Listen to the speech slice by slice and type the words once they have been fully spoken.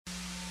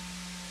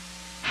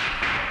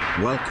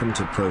Welcome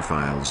to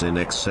Profiles in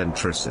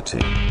Eccentricity,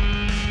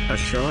 a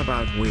show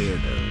about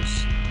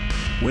weirdos.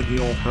 With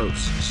your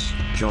hosts,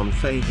 John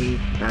Fahey,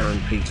 Aaron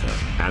Peter,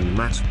 and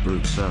Matt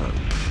Brousseau.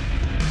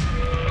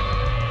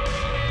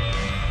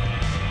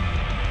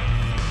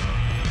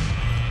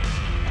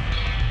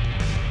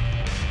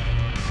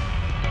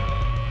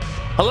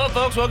 Hello,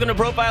 folks. Welcome to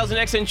Profiles in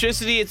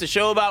Eccentricity. It's a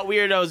show about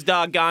weirdos,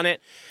 doggone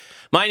it.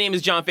 My name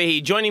is John Fahey.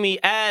 Joining me,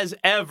 as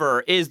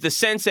ever, is the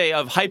sensei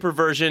of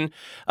hyperversion.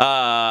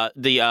 I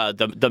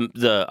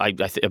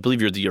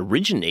believe you're the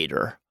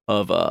originator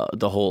of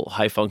the whole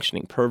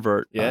high-functioning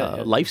pervert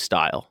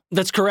lifestyle.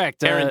 That's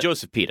correct. Aaron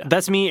Joseph Pita.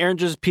 That's me, Aaron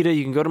Joseph Pita.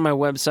 You can go to my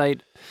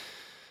website.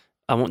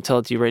 I won't tell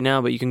it to you right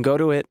now, but you can go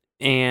to it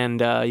and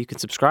you can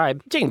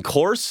subscribe. Taking a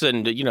course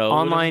and,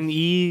 Online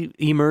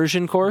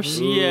immersion course.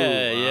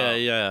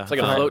 Yeah. It's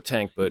like a float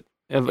tank, but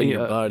in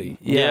your body.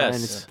 Yeah, Yes.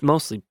 and it's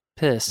mostly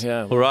piss.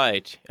 Yeah.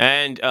 Right.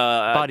 And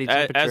Body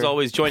temperature. as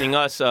always, joining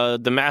us, the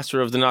master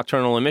of the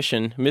nocturnal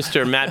emission,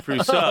 Mr. Matt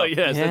Brousseau. Oh,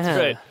 yes, Yeah. that's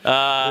great.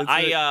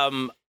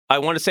 I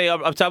want to say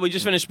up top, we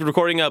just finished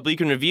recording Bleak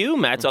and Review,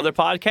 Matt's other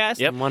podcast.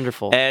 Yep.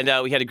 Wonderful. And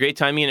we had a great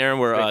time. Me and Aaron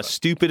were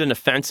stupid and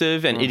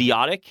offensive and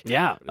idiotic.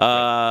 Yeah.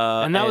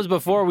 And that was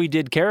before we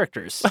did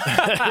characters.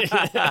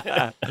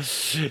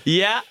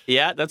 Yeah,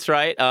 that's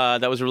right.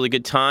 That was a really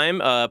good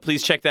time.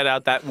 Please check that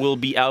out. That will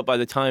be out by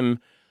the time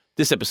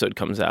this episode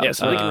comes out. Yes,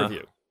 we can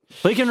review.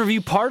 Bleak and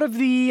Review, part of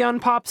the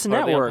Unpops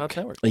Network.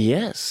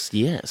 Yes.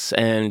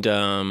 And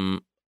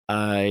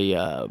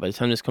by the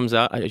time this comes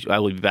out, I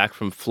will be back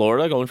from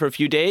Florida, going for a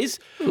few days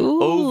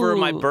over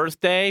my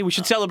birthday. We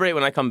should celebrate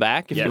when I come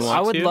back if you want to.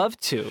 I would love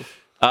to.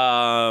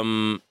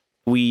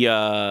 We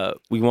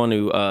want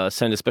to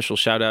send a special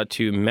shout out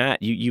to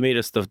Matt. You made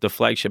us the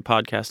flagship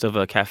podcast of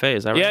a cafe.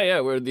 Is that right? Yeah.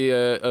 We're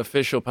the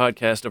official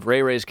podcast of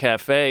Ray Ray's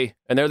Cafe,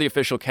 and they're the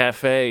official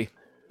cafe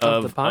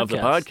of the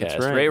podcast.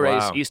 That's right. Ray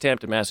Ray's, Wow. East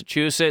Hampton,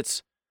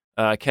 Massachusetts.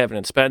 Kevin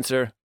and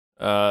Spencer,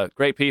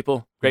 great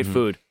people, great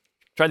food.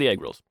 Try the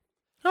egg rolls.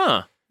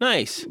 Huh.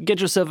 Nice. Get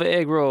yourself an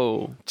egg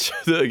roll.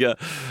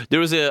 There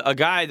was a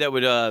guy that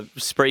would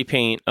spray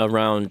paint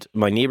around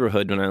my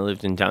neighborhood when I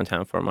lived in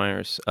downtown Fort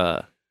Myers.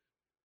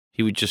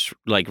 He would just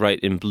write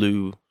in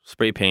blue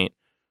spray paint,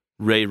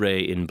 Ray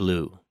in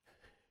blue.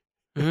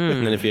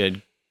 And then if he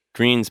had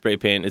green spray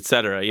paint,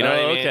 etc. You know what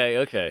I mean?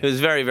 Okay. It was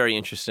very, very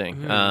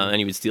interesting. And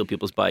he would steal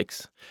people's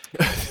bikes.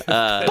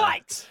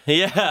 Bikes!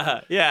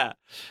 Yeah.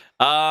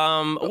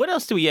 What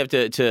else do we have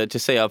to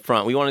say up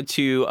front? We wanted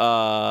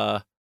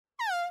to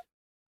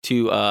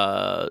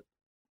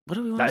what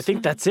do we want? I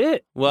think that's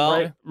it.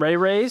 Well, Ray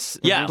Ray's.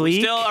 yeah, we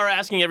Bleak. still are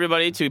asking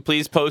everybody to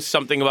please post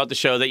something about the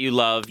show that you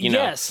love. You know,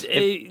 Yes.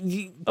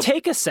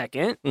 Take a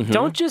second.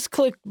 Don't just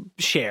click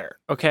share,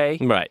 okay?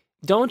 right?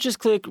 Don't just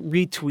click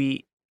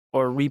retweet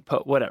or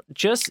repost, whatever.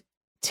 Just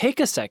take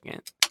a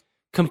second.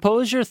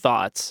 Compose your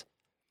thoughts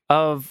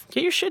of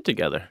Get your shit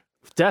together.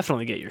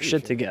 definitely get your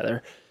shit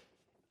together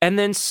and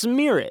then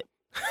smear it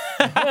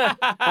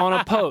on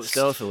a post.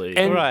 Stealthily.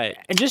 And, Right.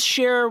 and just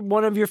share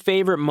one of your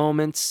favorite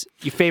moments,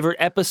 your favorite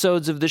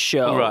episodes of the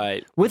show.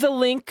 Right. With a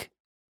link.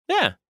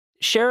 Yeah.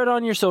 Share it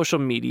on your social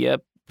media,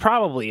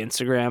 probably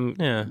Instagram,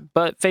 Yeah.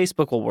 but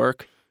Facebook will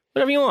work.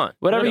 Whatever you want.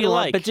 Whatever you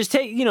like. want. But just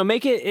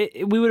make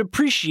it, we would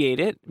appreciate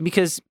it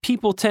because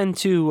people tend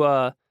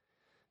to,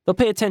 they'll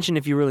pay attention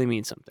if you really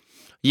mean something.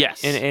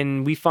 Yes.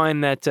 And we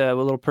find that a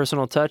little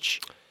personal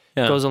touch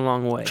goes a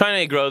long way.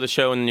 Trying to grow the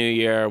show in the new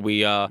year.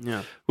 We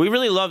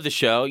really love the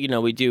show. You know,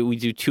 we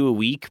do 2 a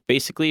week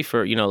basically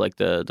for, like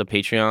the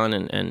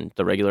Patreon and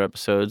the regular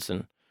episodes,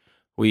 and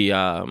we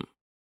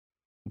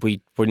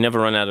never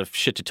run out of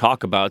shit to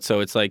talk about. So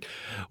it's like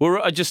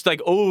we're just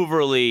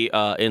overly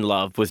in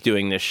love with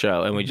doing this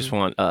show, and we just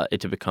want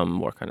it to become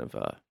more kind of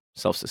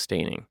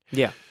self-sustaining.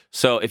 Yeah.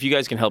 So if you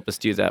guys can help us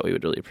do that, we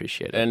would really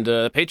appreciate it. And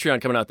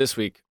Patreon coming out this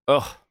week.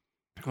 Oh,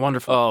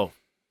 Wonderful. oh,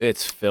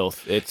 it's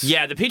filth. It's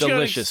Yeah, the Patreon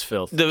delicious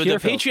filth. The Pure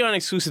filth. Patreon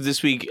exclusive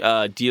this week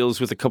deals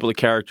with a couple of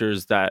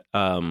characters that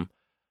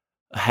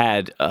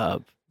had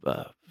just-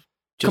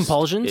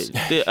 Compulsions?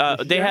 They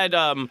had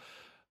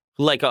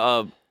like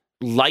a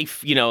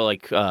life,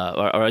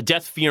 or a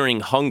death-fearing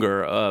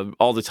hunger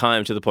all the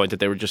time, to the point that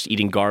they were just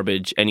eating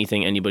garbage,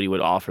 anything anybody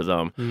would offer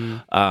them.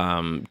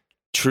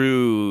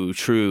 True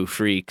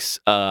freaks.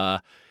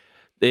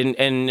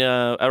 And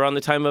around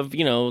the time of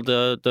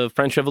the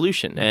French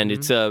Revolution, and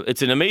it's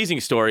an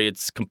amazing story.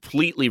 It's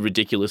completely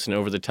ridiculous and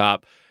over the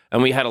top,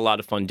 and we had a lot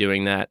of fun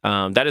doing that.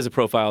 That is a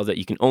profile that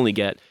you can only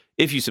get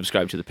if you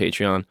subscribe to the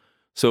Patreon.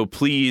 So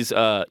please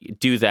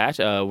do that.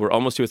 We're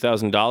almost to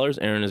 $1,000.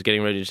 Aaron is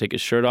getting ready to take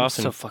his shirt off.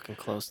 So fucking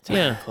close to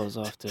taking clothes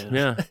off, dude.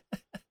 Yeah,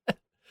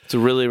 it's a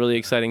really, really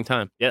exciting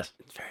time. Yes.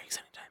 It's a very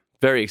exciting time.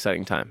 Very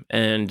exciting time.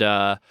 And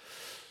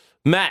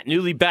Matt,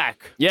 newly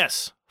back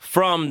Yes.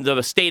 from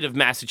the state of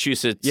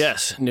Massachusetts.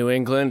 Yes. New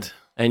England.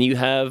 And you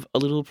have a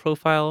little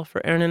profile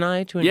for Aaron and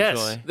I to enjoy.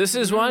 Yes, this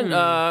is one.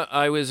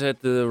 I was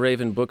at the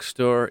Raven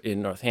Bookstore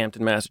in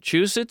Northampton,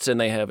 Massachusetts, and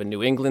they have a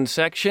New England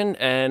section.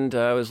 And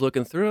I was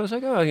looking through. I was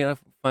like,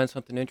 find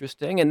something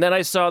interesting. And then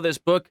I saw this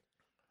book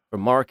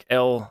from Mark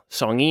L.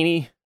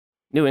 Songini,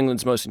 New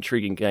England's most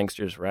intriguing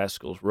gangsters,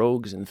 rascals,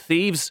 rogues, and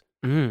thieves.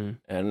 Mm.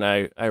 And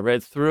I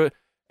read through it.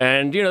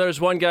 And, there's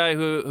one guy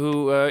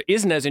who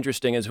isn't as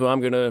interesting as who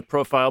I'm going to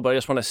profile, but I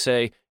just want to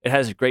say it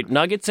has great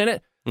nuggets in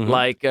it. Mhm.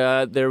 Like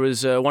there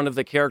was one of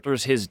the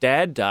characters, his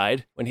dad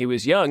died when he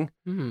was young.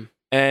 Mm.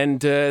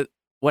 And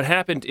what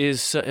happened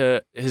is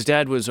his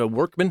dad was a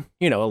workman,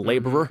 a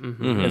laborer.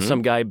 Mhm. And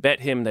some guy bet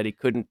him that he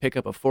couldn't pick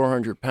up a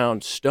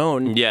 400-pound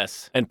stone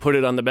Yes. and put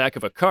it on the back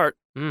of a cart.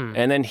 Mm.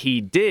 And then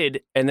he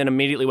did, and then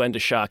immediately went into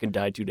shock and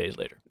died 2 days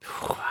later.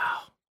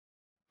 Wow.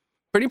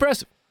 Pretty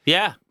impressive.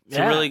 Yeah.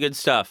 Some Yeah. really good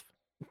stuff.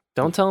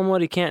 Don't tell him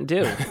what he can't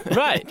do.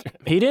 Right.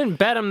 He didn't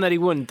bet him that he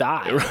wouldn't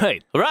die.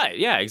 Right. Right.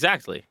 Yeah,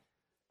 exactly.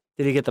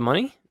 Did he get the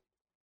money?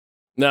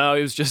 No,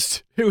 it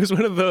was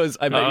one of those,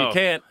 I bet Oh. you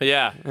can't.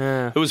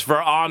 Yeah. It was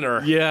for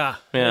honor. Yeah.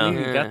 Yeah. And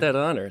he got that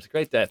honor. It's a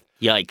great death.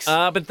 Yikes.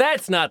 But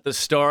that's not the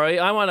story.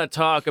 I want to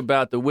talk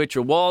about the Witch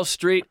of Wall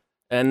Street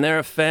and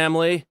their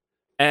family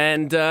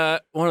and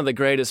one of the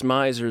greatest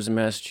misers in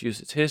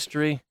Massachusetts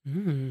history.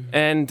 Mm.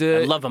 And I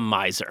love a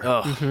miser.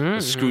 oh,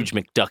 Mhm. Scrooge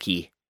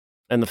McDucky.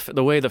 and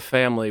the way the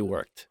family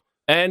worked.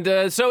 And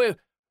her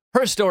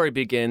story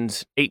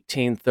begins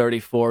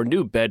 1834,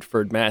 New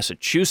Bedford,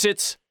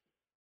 Massachusetts.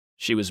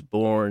 She was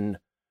born.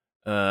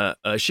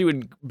 She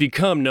would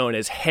become known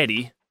as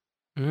Hetty,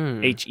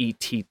 Mm.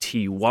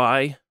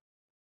 Hetty,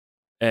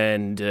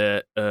 and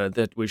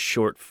that was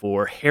short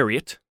for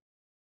Harriet,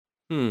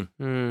 Hmm.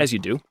 Mm. as you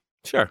do.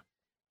 Sure.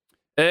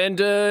 And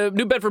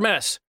New Bedford,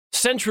 Mass.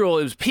 Central,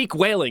 it was peak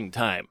whaling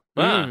time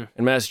Mm.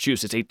 in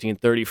Massachusetts,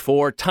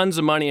 1834. Tons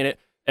of money in it.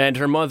 And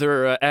her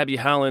mother, Abby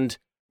Holland,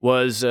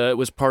 was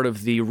part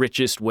of the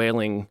richest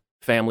whaling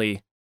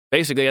family,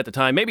 basically at the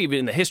time, maybe even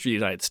in the history of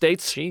the United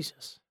States.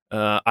 Jesus.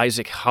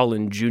 Isaac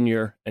Holland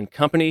Jr. and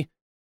company.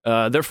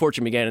 Their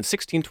fortune began in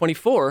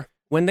 1624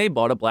 when they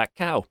bought a black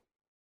cow.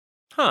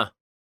 Huh.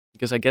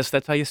 Because I guess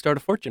that's how you start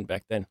a fortune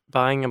back then.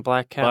 Buying a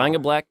black cow. Buying a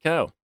black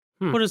cow.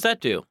 What does that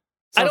do?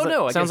 I Sounds don't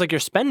know. I Sounds guess- like you're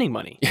spending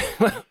money.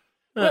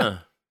 Huh.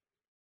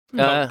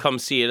 Come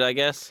see it, I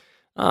guess.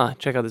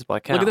 Check out this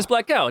black cow. Look at this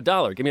black cow,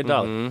 $1. Give me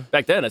 $1. Mhm.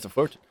 Back then, that's a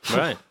fortune.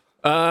 Right.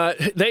 By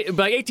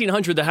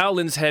 1800, the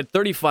Howlands had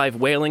 35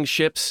 whaling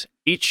ships.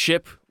 Each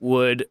ship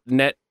would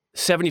net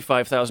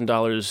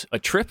 $75,000 a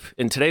trip.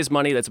 In today's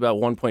money, that's about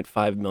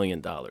 $1.5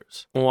 million. Wow.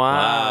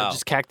 Wow.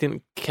 Just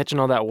catching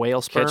all that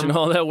whale sperm. Catching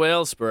all that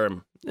whale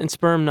sperm. And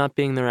sperm not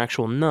being their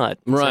actual nut.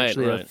 It's Right,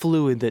 actually a right.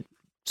 fluid that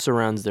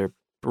surrounds their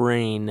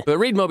brain. But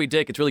read Moby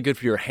Dick. It's really good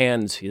for your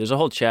hands. There's a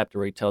whole chapter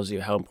where he tells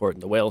you how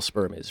important the whale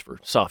sperm is for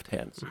soft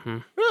hands.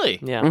 Really?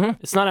 Yeah. Mhm.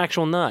 It's not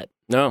actual nut.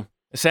 No,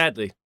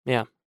 sadly.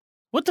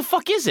 What the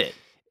fuck is it?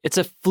 It's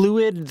a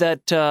fluid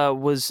that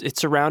it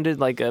surrounded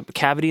like a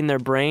cavity in their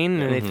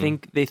brain, and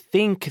Mhm. they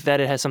think that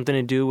it has something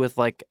to do with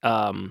like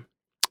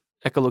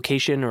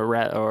echolocation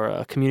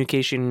or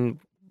communication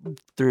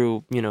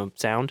through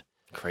sound.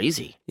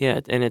 Crazy. Yeah,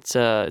 and it's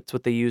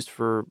what they used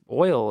for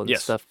oil and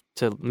Yes. stuff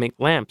to make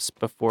lamps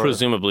before.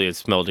 Presumably it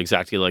smelled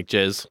exactly like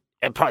jizz.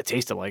 It probably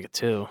tasted like it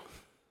too.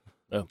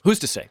 Who's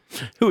to say?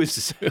 Who is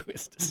to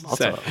I'll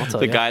say? tell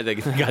The ya. guy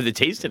that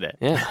tasted it.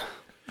 Yeah.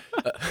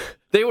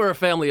 They were a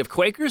family of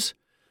Quakers.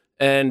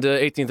 And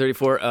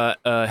 1834,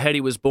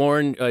 Hetty was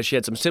born. She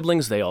had some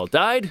siblings. They all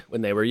died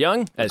when they were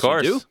young, as Of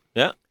course. you do.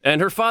 Yeah. And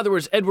her father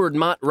was Edward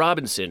Mott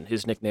Robinson.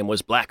 His nickname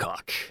was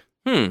Blackhawk.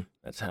 Hmm.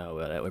 That's how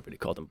everybody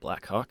called him,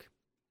 Blackhawk.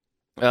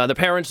 The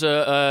parents,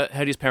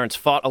 Hetty's parents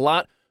fought a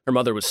lot. Her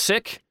mother was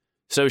sick,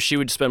 so she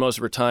would spend most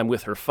of her time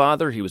with her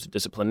father. He was a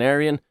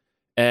disciplinarian.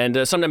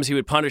 And sometimes he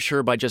would punish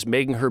her by just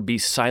making her be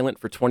silent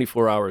for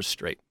 24 hours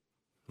straight.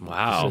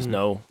 Wow. There's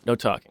no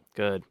talking.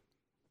 Good.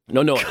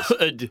 No noise.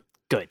 Good.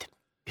 Good.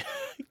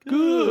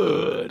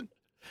 Good.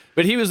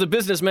 But he was the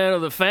businessman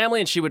of the family,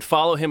 and she would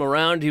follow him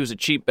around. He was a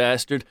cheap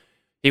bastard.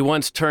 He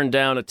once turned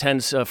down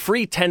a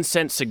free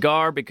 10-cent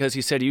cigar because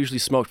he said he usually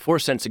smoked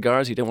 4-cent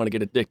cigars. He didn't want to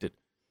get addicted.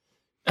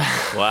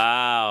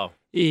 Wow.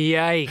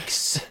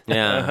 Yikes.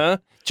 Yeah. Uh-huh.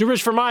 Too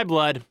rich for my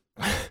blood.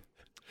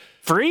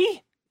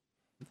 Free?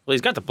 Well,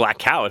 he's got the black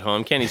cow at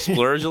home. Can't he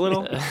splurge a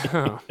little?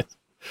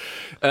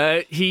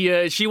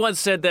 She once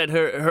said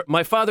that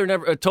my father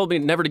never told me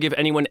never to give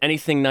anyone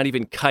anything, not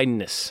even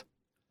kindness.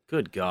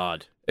 Good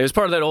God. It was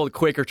part of that old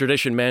Quaker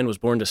tradition. Man was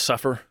born to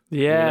suffer.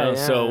 Yeah.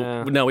 So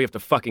yeah. now we have to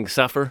fucking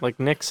suffer. Like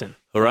Nixon.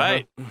 All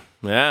right.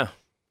 Yeah.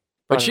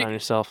 But But she- on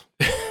yourself.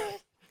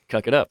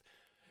 Cuck it up.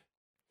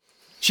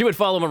 She would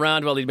follow him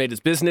around while he made his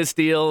business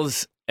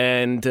deals,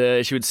 and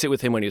she would sit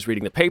with him when he was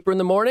reading the paper in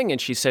the morning. And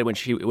she said when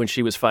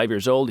she was 5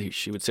 years old,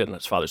 she would sit on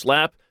his father's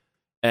lap,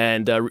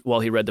 and while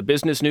he read the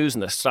business news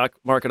and the stock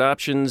market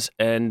options.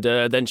 And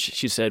then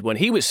she said when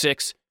he was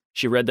 6,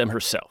 she read them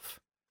herself.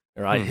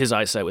 His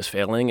eyesight was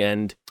failing,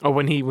 and Oh,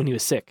 when he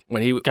was sick.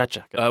 when he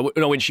Gotcha.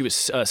 when she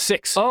was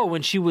 6. Oh,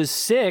 when she was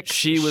sick,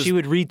 She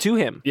would read to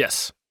him.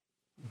 Yes.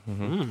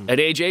 Mm. At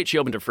age 8, she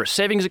opened her first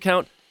savings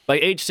account. By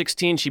age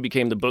 16, she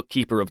became the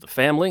bookkeeper of the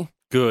family.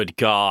 Good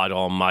God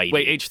Almighty.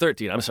 Wait, age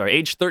 13. I'm sorry.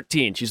 Age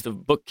 13. She's the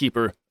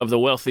bookkeeper of the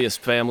wealthiest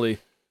family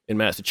in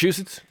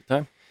Massachusetts at the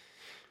time.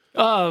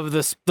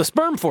 The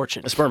sperm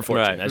fortune. A sperm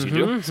fortune, Right. as you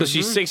do. So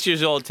she's 6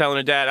 years old telling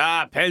her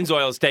dad,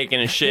 Pennzoil's taking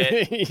a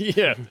shit.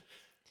 Yeah.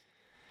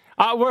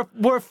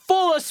 We're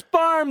full of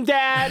sperm,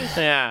 Dad.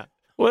 Yeah.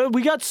 Well,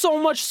 we got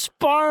so much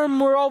sperm.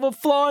 We're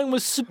overflowing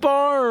with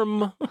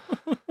sperm.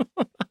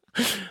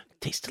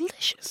 Tastes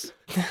delicious.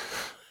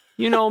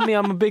 You know me.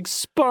 I'm a big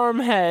sperm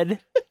head.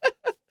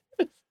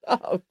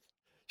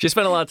 She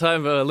spent a lot of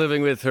time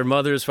living with her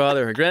mother's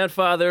father, her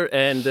grandfather,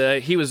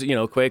 and he was,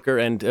 Quaker,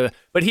 and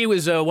but he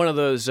was one of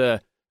those,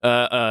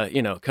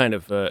 kind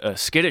of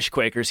skittish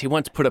Quakers. He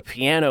once put a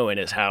piano in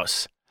his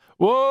house.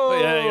 Whoa!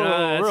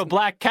 Yeah, we're a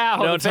black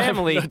cow in the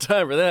family. No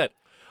time for that.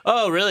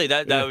 Oh, really?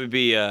 That would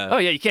be Oh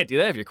yeah, you can't do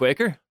that if you're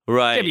Quaker.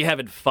 right. Can't be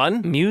having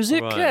fun.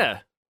 Music? Right. Yeah.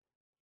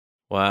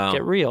 Wow.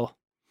 Get real.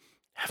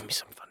 Have me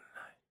some fun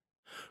tonight.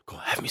 Go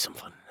have me some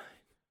fun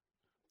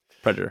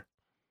tonight. Predator.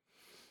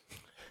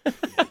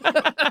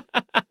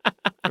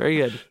 Very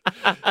good.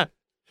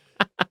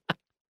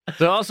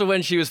 So also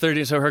when she was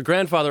 13, so her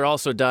grandfather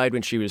also died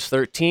when she was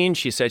 13.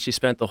 She said she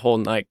spent the whole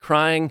night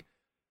crying.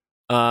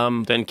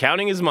 Then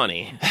counting his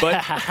money.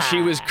 But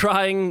she was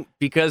crying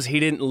because he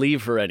didn't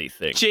leave her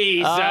anything.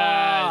 Jesus.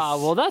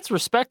 Well, that's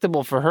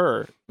respectable for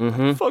her.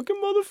 Mm-hmm. Fucking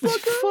motherfucker.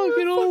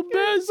 Fucking old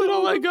bastard.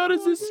 All I got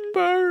is this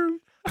sperm.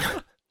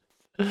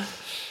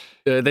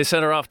 They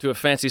sent her off to a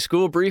fancy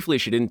school briefly.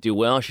 She didn't do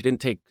well. She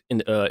didn't take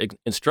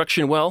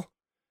instruction well.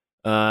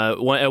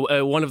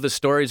 One of the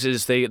stories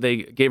is they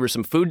gave her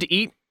some food to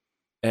eat,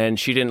 and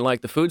she didn't like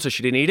the food, so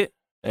she didn't eat it.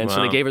 And so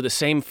they Wow. gave her the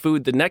same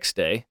food the next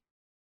day.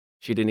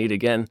 She didn't eat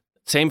again.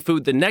 Same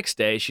food the next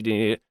day. She didn't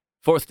eat it.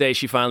 Fourth day,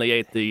 she finally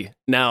ate the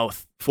now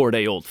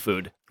 4-day-old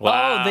food.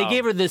 Wow. Oh, they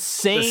gave her the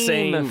same,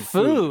 same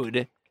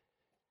food.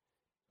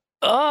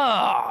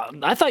 Oh,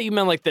 I thought you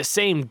meant like the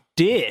same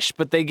dish,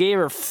 but they gave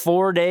her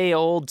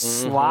 4-day-old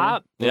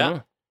slop. Yeah.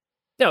 Mhm.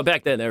 No,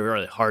 back then they were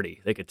really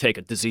hardy. They could take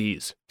a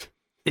disease.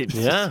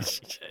 Yeah.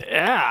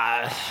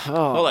 Yeah.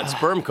 Oh, that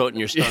sperm coat in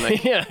your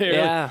stomach. yeah,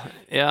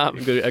 Yeah.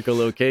 Good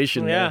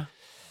echolocation. there.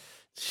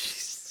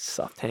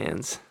 Soft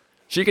hands.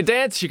 She could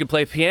dance. She could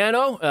play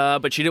piano,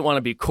 but she didn't want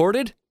to be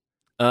courted.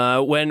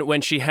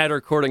 When she had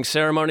her courting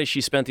ceremony, she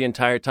spent the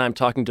entire time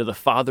talking to the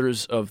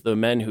fathers of the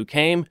men who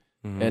came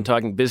and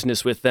talking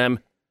business with them.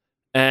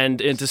 And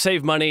to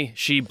save money,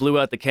 she blew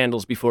out the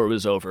candles before it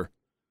was over,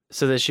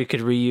 So that she could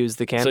reuse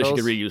the candles? so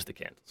she could reuse the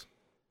candles.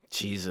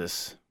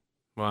 Jesus.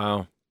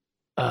 Wow.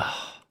 Ugh.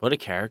 What a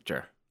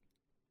character.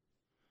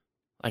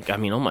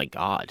 Oh my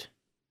God.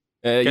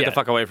 Yeah. Get the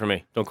fuck away from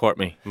me. Don't court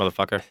me,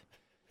 motherfucker.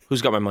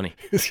 Who's got my money?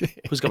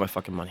 Who's got my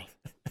fucking money?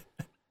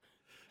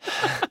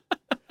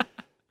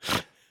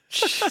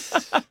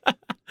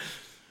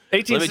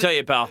 Let me tell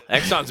you, pal.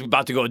 Exxon's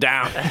about to go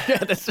down. Yeah,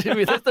 that's she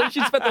spent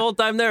the whole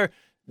time there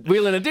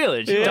wheeling and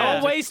dealing.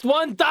 Don't waste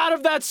one thought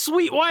of that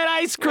sweet white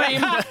ice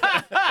cream.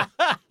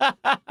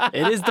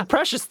 It is the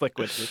precious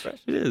liquid.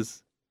 It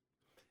is.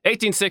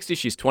 1860,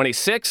 she's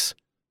 26.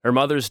 Her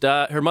mother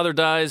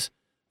dies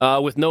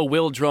with no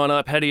will drawn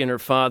up. Hetty and her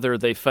father,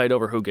 they fight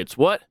over who gets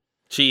what.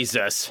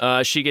 Jesus.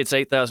 She gets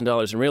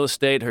 $8,000 in real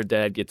estate. Her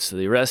dad gets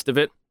the rest of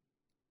it,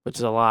 Which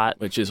is a lot.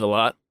 which is a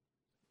lot.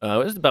 It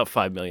was about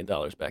 $5 million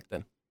back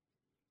then,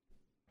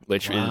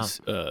 which Wow. is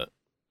an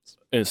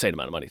insane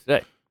amount of money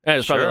today. And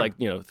it's probably Sure. like,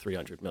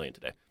 $300 million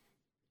today.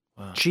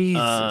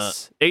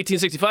 Jesus.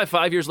 1865,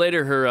 5 years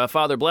later, her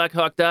father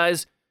Blackhawk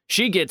dies.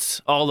 She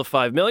gets all the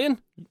 $5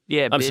 million.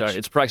 Yeah, I'm bitch. sorry,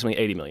 it's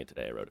approximately $80 million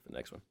today. I wrote it for the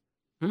next one.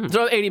 Hmm.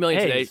 So $80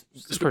 million Hey, today. it's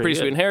It's a pretty pretty good.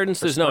 sweet inheritance.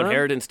 For There's no sperm?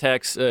 inheritance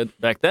tax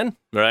back then.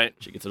 Right.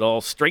 She gets it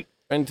all straight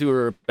into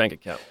her bank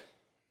account.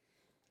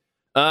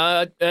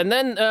 And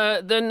then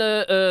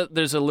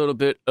there's a little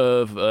bit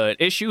of an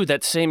issue.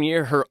 That same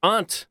year, her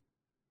aunt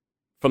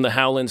from the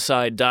Howland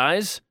side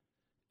dies,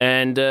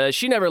 and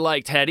she never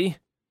liked Hetty.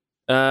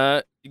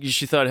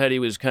 She thought Hetty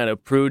was kind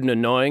of prude and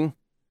annoying,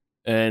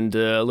 and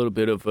a little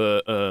bit of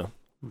a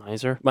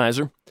Miser.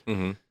 miser,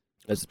 Mm-hmm.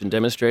 as has been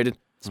demonstrated.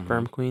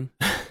 Sperm queen.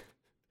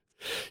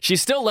 She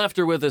still left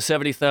her with a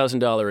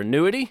 $70,000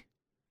 annuity,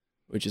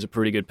 which is a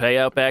pretty good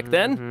payout back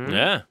then. Mhm.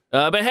 Yeah.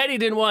 But Hetty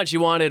didn't want. She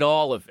wanted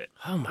all of it.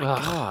 Oh, my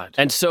Ugh. God.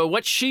 And so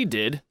what she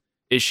did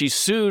is she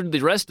sued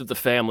the rest of the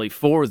family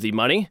for the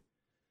money.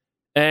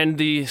 And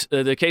the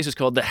case is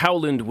called the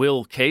Howland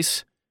Will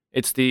case.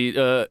 It's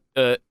the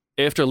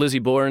after Lizzie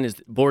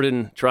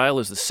Borden trial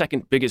is the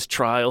second biggest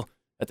trial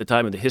at the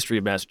time in the history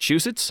of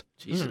Massachusetts.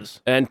 Jesus.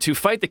 And to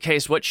fight the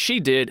case, what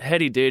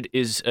Hetty did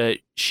is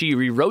she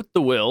rewrote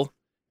the will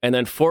and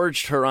then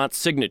forged her aunt's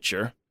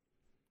signature.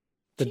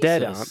 The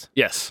dead Jesus. aunt.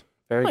 Yes.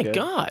 Very Oh my good.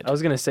 God. I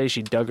was going to say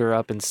she dug her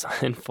up and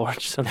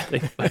forged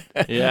something. But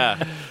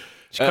Yeah.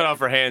 She cut off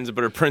her hands and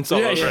put her prints all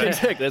over it.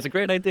 exactly. That's a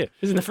great idea.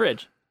 it's in the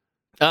fridge.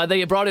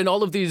 They brought in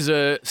all of these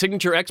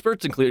signature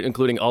experts,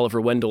 including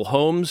Oliver Wendell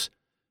Holmes,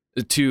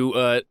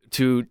 to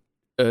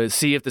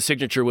see if the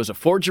signature was a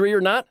forgery or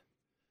not.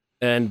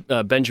 And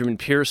Benjamin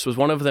Pierce was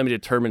one of them. He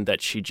determined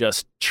that she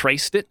just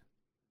traced it.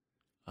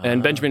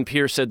 And Benjamin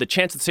Pierce said the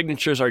chance that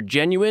signatures are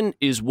genuine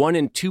is 1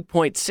 in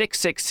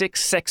 2.666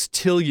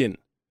 sextillion.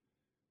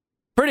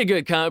 Pretty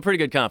good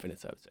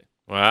confidence, I would say.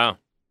 Wow.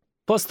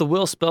 Plus, the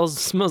will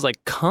smells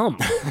like cum.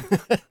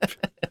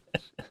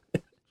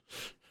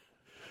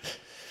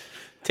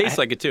 Tastes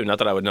like it too. Not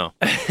that I would know.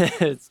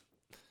 It's-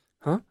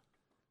 Now,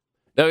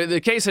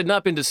 the case had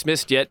not been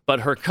dismissed yet,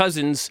 but her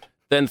cousins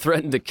then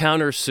threatened to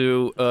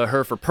countersue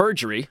her for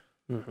perjury.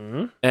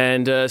 Mhm.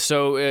 And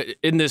so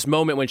in this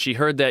moment when she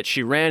heard that,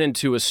 she ran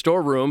into a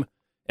storeroom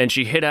and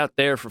she hid out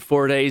there for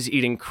 4 days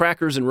eating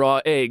crackers and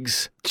raw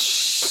eggs.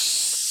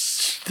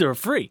 They're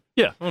free.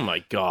 Oh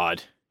my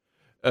God.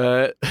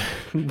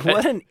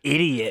 What an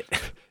idiot.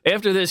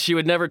 After this, she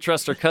would never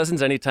trust her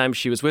cousins. Anytime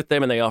she was with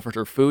them and they offered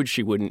her food,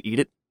 she wouldn't eat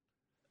it.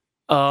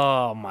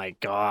 Oh my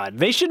God.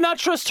 They should not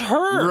trust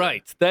her.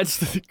 Right. That's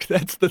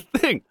the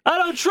thing. I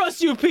don't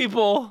trust you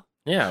people.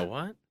 Yeah.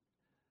 What?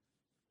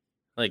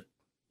 Like,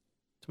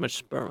 Too much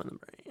sperm in the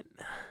brain.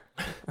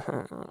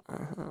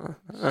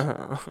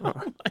 oh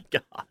my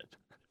God.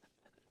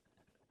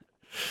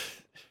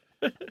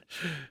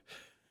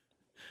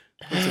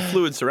 It's the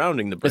fluid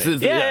surrounding the brain.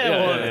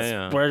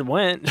 That's where it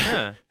went.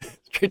 Yeah.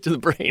 Straight to the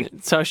brain.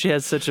 That's how she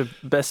had such a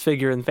best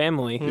figure in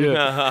family.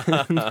 Right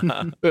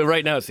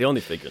now, it's the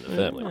only figure in the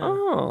family.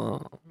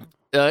 Oh.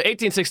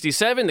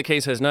 1867. The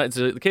case has not.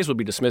 The case will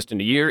be dismissed in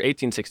a year.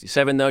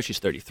 1867, though, she's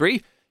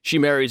 33. She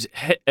marries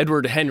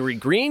Edward Henry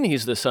Green.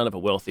 He's the son of a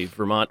wealthy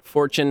Vermont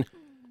fortune.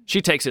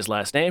 She takes his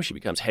last name. She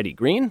becomes Hetty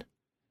Green,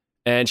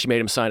 and she made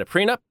him sign a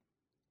prenup,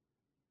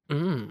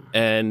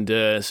 and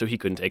so he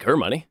couldn't take her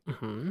money.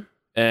 Mm-hmm.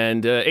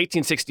 And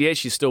 1868,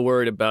 she's still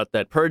worried about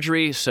that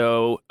perjury.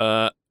 So,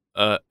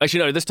 actually,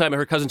 no, this time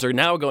her cousins are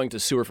now going to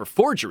sue her for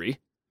forgery.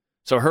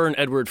 So her and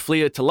Edward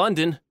flee to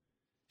London.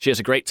 She has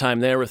a great time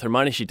there with her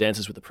money. She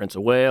dances with the Prince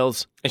of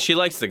Wales. And she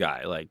likes the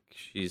guy. Like,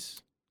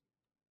 she's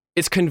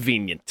It's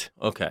convenient.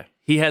 okay.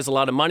 He has a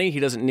lot of money. He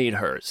doesn't need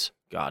hers.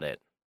 Got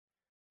it.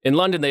 In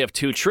London, they have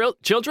two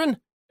children,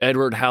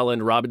 Edward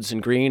Howland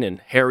Robinson Green and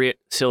Harriet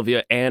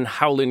Sylvia Ann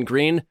Howland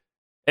Green,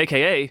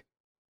 a.k.a.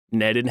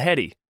 Ned and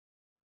Hetty.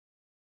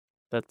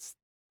 That's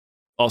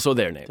Also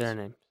their names. their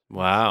name.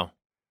 Wow.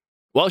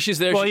 While she's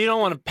there, Well, you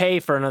don't want to pay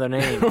for another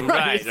name.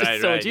 Right, It's just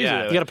right, so right, much easier.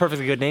 yeah. You got a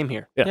perfectly good name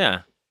here.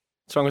 Yeah.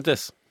 What's wrong with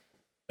this?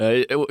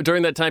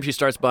 during that time, she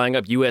starts buying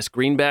up U.S.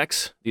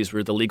 greenbacks. These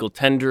were the legal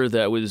tender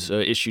that was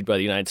issued by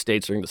the United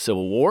States during the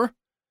Civil War.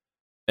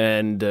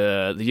 And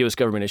the U.S.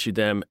 government issued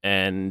them.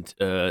 And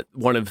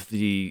one of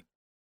the...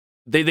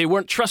 They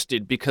weren't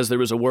trusted because there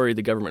was a worry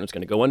the government was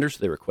going to go under, so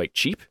they were quite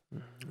cheap.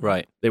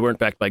 Right. They weren't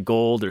backed by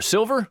gold or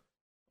silver,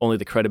 only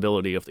the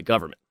credibility of the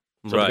government.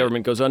 So if the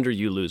government goes under,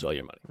 you lose all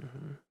your money.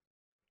 Mm-hmm.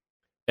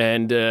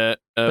 And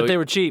But they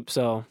were cheap,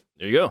 so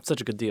there you go.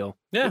 such a good deal.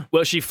 Yeah.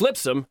 Well, she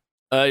flips them,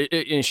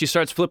 and she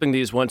starts flipping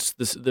these once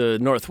the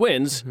north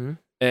wins, Mm-hmm.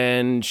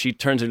 and she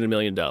turns it into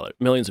millions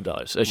of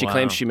dollars. She Wow.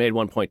 claims she made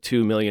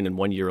 $1.2 million in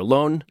 1 year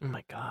alone Oh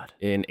my God.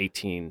 in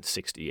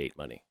 1868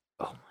 money.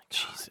 Oh my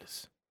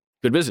Jesus.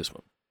 Good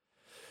businesswoman.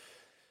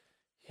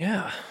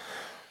 Yeah.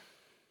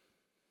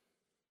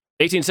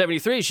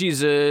 1873,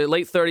 she's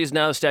late 30s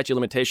now. The statute of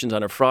limitations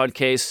on her fraud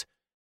case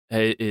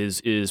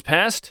is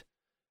passed,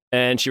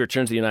 and she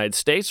returns to the United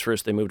States.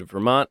 First, they moved to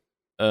Vermont,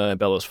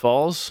 Bellows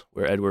Falls,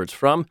 where Edward's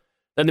from.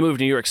 Then they moved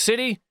to New York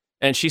City,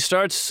 and she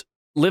starts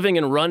living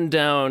in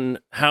rundown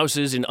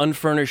houses in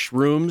unfurnished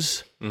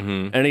rooms.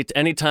 Mm-hmm.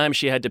 Anytime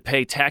she had to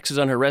pay taxes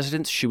on her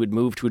residence, she would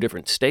move to a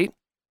different state.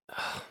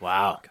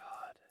 Wow.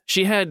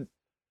 She had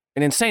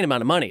an insane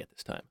amount of money at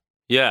this time.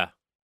 Yeah.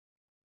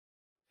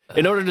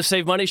 In order to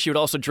save money, she would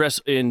also dress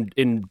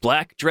in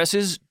black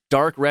dresses,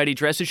 dark, ratty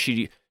dresses.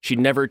 She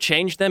never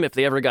changed them. If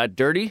they ever got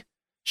dirty,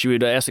 she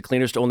would ask the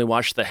cleaners to only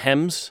wash the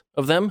hems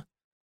of them,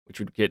 which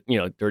would get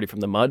dirty from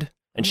the mud.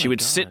 And she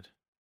would sit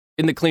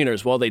in the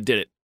cleaners while they did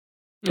it.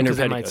 In her Because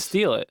they might petticoats.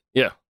 steal it.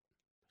 Yeah.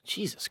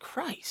 Jesus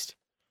Christ.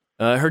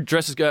 Her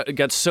dresses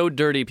got so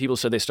dirty, people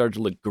said they started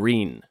to look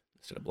green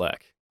instead of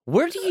black.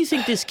 Where do you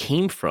think this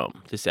came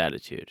from, this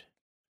attitude?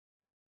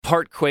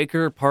 Part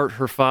Quaker, part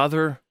her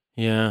father,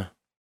 Yeah.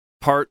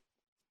 part,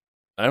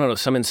 I don't know,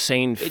 some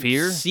insane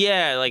fear.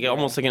 Yeah, like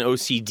almost like an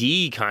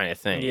OCD kind of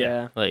thing.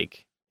 Yeah.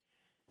 Like,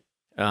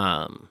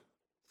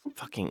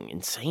 fucking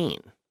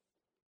insane.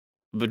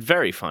 But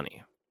very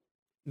funny.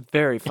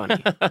 Very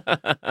funny.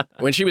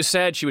 When she was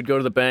sad, she would go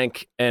to the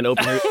bank and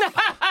open her...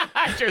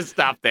 Just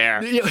stop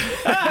there. you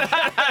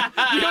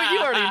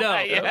already know.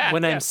 Yeah.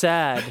 When I'm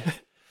sad,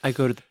 I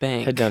go to the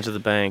bank. Head down to the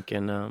bank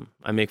and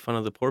I make fun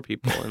of the poor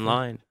people in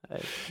line.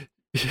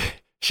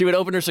 She would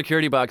open her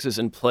security boxes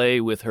and play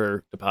with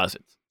her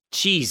deposits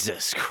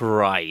Jesus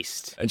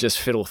Christ. and just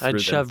fiddle through I'd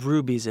them. shove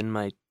rubies in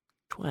my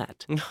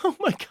twat. Oh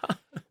my God.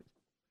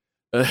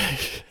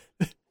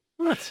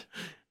 What?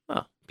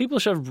 Oh, people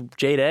shove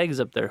jade eggs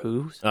up their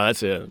hooves.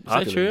 That's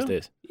popular true? these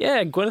days.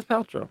 Yeah, Gwyneth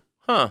Paltrow.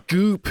 Huh.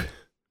 Goop.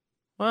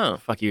 Wow.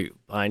 Fuck you,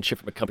 buying shit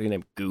from a company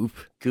named Goop.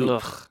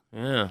 Goop. Ugh,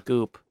 Yeah.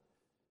 goop.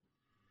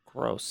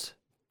 Gross.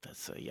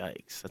 That's a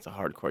yikes. That's a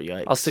hardcore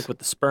yikes. I'll stick with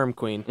the sperm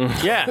queen.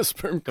 Yeah.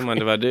 Sperm Come on,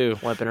 if I do.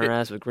 Wiping her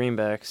ass with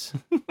greenbacks.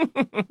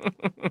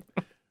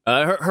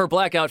 Her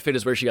black outfit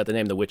is where she got the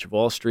name the Witch of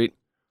Wall Street.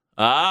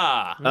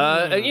 Ah.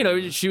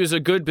 And, she was a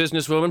good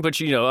businesswoman, but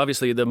she,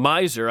 obviously the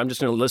miser. I'm just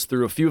going to list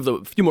through a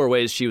few more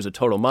ways she was a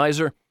total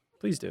miser.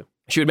 Please do.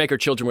 She would make her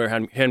children wear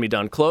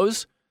hand-me-down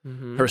clothes.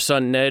 Mm-hmm. Her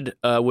son Ned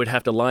would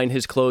have to line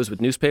his clothes with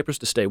newspapers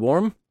to stay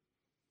warm.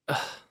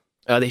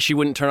 She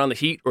wouldn't turn on the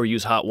heat or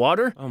use hot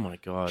water. Oh my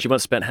God. She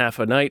once spent half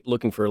a night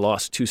looking for a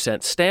lost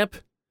 2-cent stamp.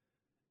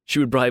 She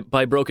would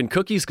buy broken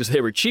cookies because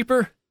they were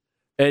cheaper.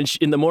 And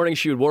in the morning,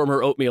 she would warm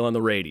her oatmeal on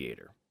the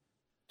radiator.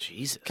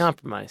 Jesus.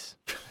 Compromise.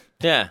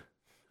 Yeah.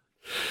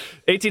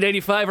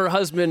 1885, her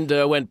husband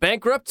went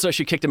bankrupt, so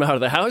she kicked him out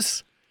of the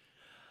house.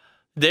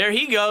 There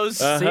he goes.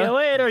 See you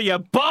later, you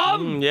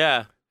bum.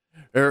 Yeah.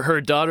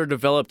 Her daughter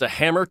developed a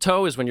hammer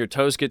toe, is when your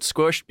toes get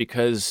squished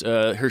because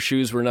her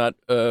shoes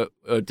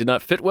did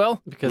not fit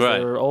well, Because Right.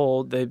 they were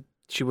old,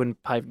 she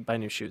wouldn't buy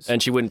new shoes.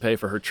 and she wouldn't pay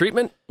for her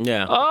treatment.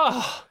 Yeah.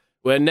 Oh,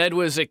 When Ned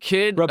was a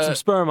kid, rub some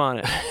sperm on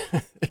it.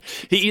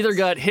 he either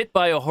got hit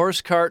by a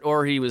horse cart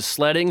or he was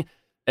sledding,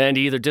 and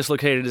he either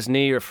dislocated his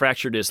knee or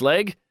fractured his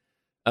leg.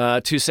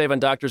 To save on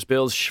doctor's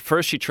bills,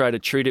 first she tried to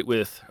treat it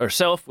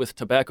herself with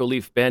tobacco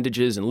leaf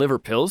bandages and liver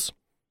pills.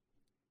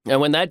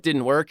 And when that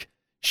didn't work,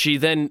 she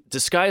then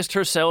disguised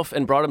herself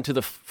and brought him to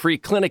the free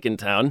clinic in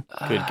town.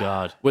 Good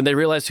God. When they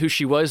realized who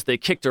she was, they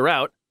kicked her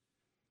out.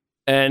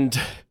 And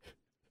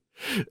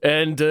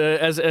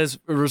as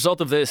a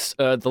result of this,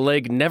 the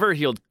leg never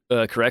healed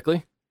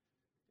correctly.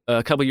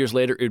 A couple years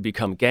later, it would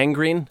become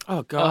gangrene.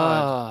 Oh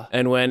God.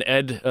 And when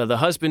Ed, the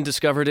husband,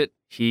 discovered it,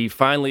 he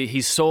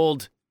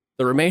sold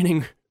the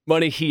remaining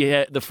money he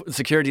had, the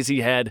securities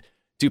he had,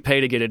 to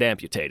pay to get it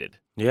amputated.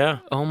 Yeah.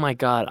 Oh my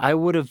God. I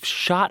would have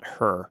shot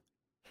her.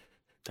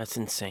 That's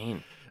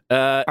insane.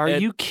 Are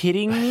you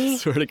kidding me?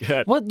 Swear to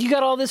God. What? You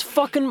got all this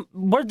fucking...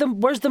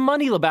 Where's the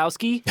money,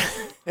 Lebowski?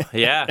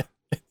 Yeah.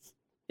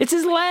 It's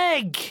his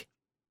leg.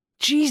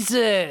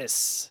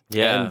 Jesus.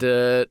 Yeah.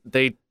 And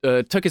they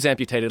took his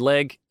amputated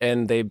leg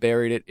and they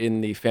buried it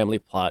in the family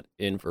plot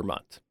in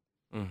Vermont.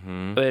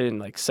 Mm-hmm. They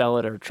didn't sell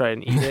it or try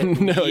and eat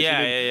it. No,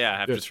 Yeah.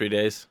 After 3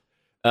 days.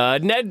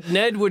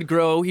 Ned would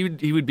grow.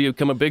 He would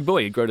become a big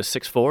boy. He'd grow to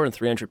 6'4" and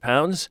 300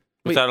 pounds.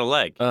 Without a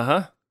leg.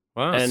 Uh-huh.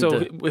 Wow. And,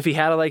 So if he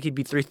had a leg, he'd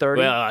be 330.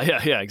 Well,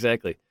 yeah,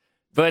 exactly.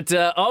 But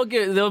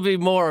there'll be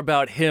more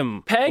about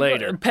him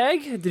later.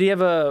 Peg? Did he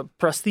have a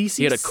prosthesis?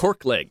 He had a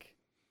cork leg.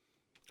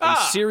 A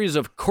series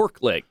of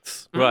cork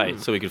legs. Right.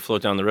 So we could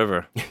float down the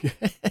river.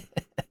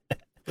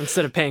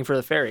 Instead of paying for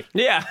the ferry.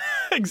 Yeah.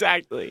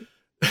 Exactly.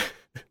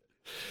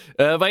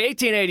 By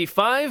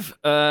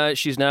 1885,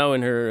 she's now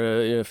in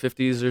her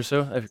 50s or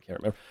so. I can't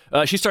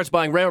remember. She starts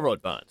buying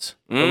railroad bonds.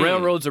 The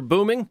railroads are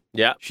booming.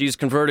 Yeah. She's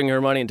converting her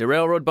money into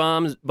railroad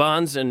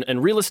bonds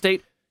and real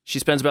estate. She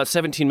spends about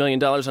 $17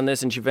 million on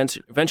this, and she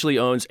eventually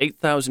owns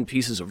 8,000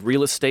 pieces of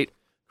real estate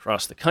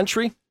across the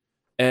country.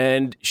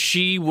 And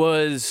she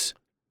was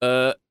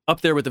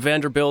up there with the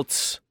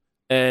Vanderbilts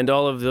and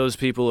all of those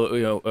people,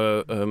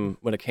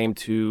 when it came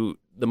to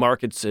the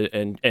markets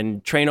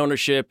and train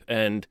ownership.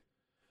 And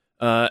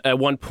at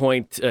one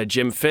point,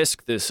 Jim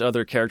Fisk, this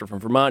other character from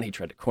Vermont, he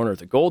tried to corner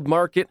the gold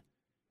market,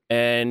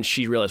 and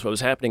she realized what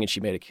was happening, and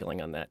she made a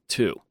killing on that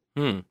too.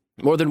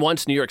 More than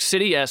once, New York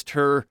City asked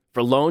her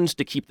for loans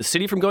to keep the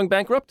city from going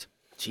bankrupt.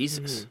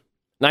 Jesus.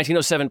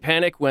 1907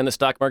 panic, when the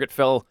stock market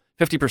fell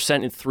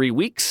 50% in 3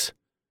 weeks.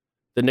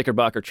 The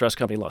Knickerbocker Trust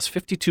Company lost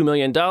 $52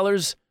 million.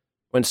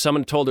 When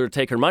someone told her to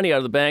take her money out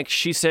of the bank,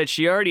 she said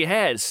she already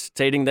had,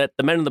 stating that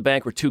the men in the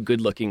bank were too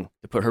good-looking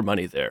to put her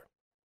money there.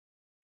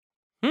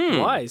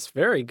 Wise.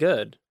 Very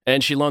good.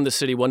 And she loaned the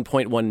city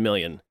 $1.1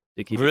 million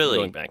to keep it Really? from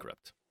going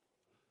bankrupt.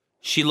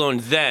 She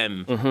loaned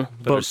them,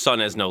 but her son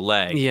has no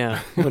leg.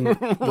 Yeah.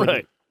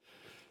 Right.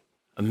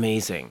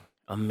 Amazing.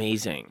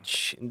 Amazing.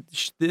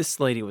 This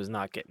lady was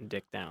not getting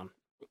dick down.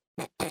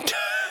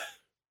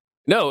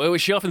 No,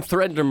 she often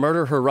threatened to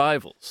murder her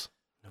rivals.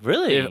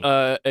 Really?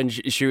 And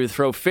she would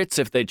throw fits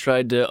if they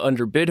tried to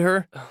underbid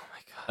her. Oh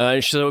my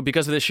God. So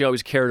because of this, she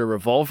always carried a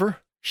revolver.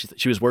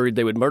 She was worried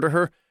they would murder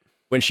her.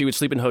 When she would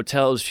sleep in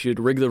hotels, she would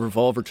rig the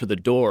revolver to the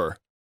door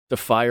to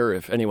fire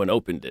if anyone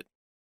opened it.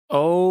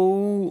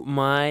 Oh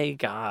my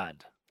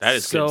God. That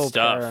is so good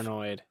stuff.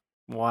 paranoid.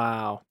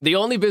 Wow. The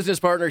only business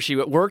partner she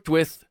worked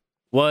with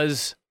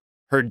was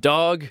her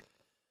dog,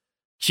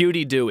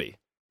 Cutie Dewey.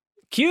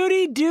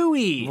 Cutie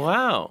Dewey.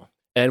 Wow.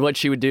 And what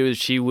she would do is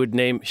she would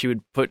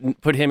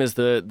put him as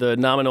the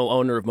nominal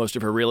owner of most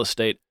of her real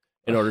estate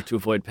in order to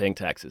avoid paying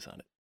taxes on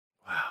it.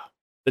 Wow.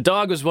 The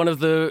dog was one of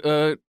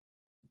the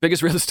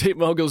biggest real estate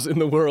moguls in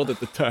the world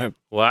at the time.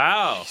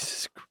 Wow.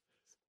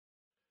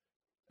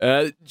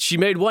 She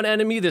made one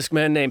enemy, this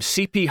man named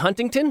C.P.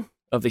 Huntington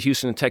of the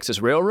Houston and Texas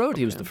Railroad.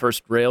 He was the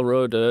first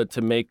railroad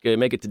to make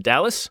it to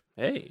Dallas.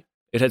 Hey.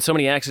 It had so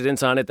many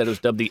accidents on it that it was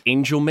dubbed the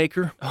Angel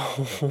Maker.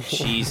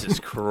 Jesus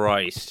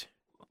Christ.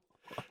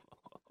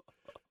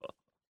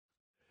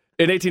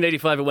 In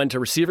 1885, it went to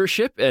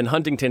receivership, and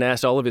Huntington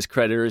asked all of his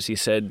creditors, he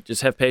said,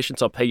 just have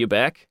patience, I'll pay you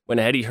back. When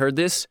Hetty heard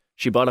this,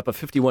 she bought up a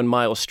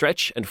 51-mile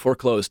stretch and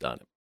foreclosed on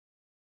him.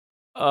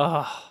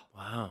 Oh.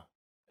 Wow.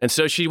 And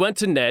so she went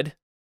to Ned.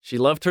 She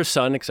loved her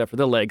son, except for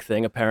the leg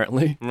thing,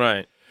 apparently.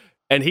 Right.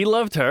 And he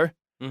loved her.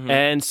 Mhm.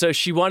 And so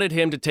she wanted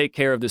him to take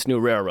care of this new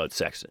railroad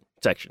section.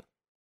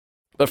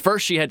 But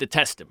first, she had to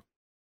test him.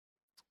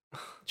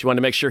 She wanted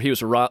to make sure he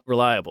was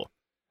reliable.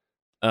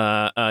 He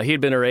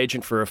had been her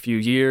agent for a few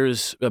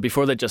years.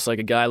 Before that, just like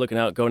a guy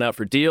going out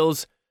for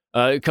deals.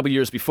 A couple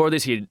years before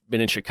this, he had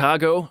been in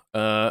Chicago,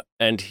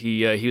 and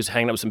he was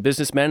hanging out with some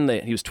businessmen.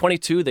 He was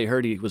 22. They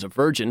heard he was a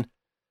virgin,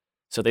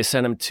 so they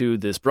sent him to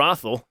this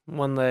brothel.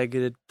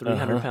 One-legged,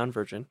 300-pound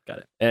virgin. Got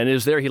it. And it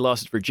was there he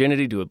lost his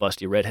virginity to a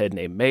busty redhead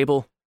named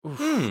Mabel.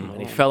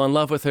 And he fell in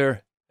love with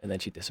her, and then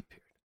she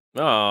disappeared.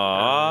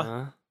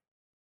 Aww.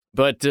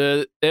 But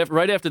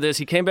right after this,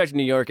 he came back to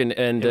New York, and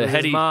It was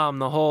Hetty. his mom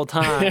the whole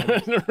time.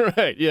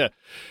 Right, yeah.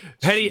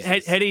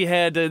 Hetty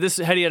had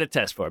a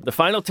test for him. The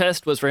final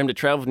test was for him to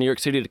travel from New York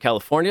City to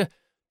California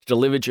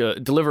to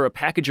deliver a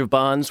package of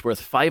bonds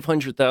worth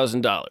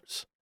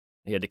 $500,000.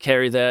 He had to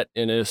carry that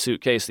in a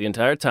suitcase the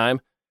entire time.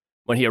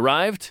 When he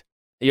arrived,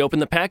 he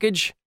opened the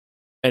package,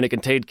 and it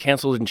contained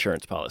canceled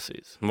insurance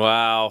policies.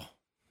 Wow.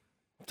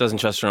 Doesn't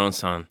trust her own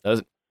son.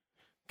 Doesn't.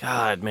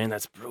 God, man,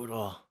 that's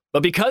brutal.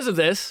 But because of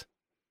this,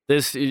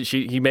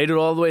 he made it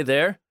all the way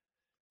there.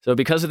 So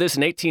because of this,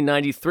 in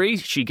 1893,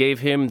 she gave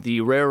him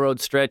the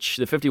railroad stretch,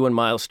 the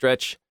 51-mile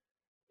stretch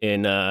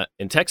in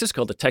Texas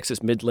called the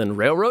Texas Midland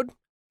Railroad.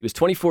 He was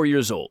 24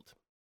 years old.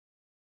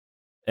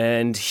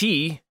 And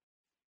he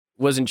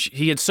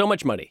had so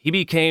much money. He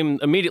became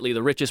immediately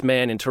the richest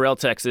man in Terrell,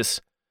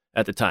 Texas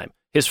at the time.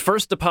 His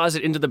first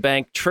deposit into the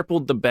bank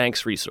tripled the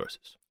bank's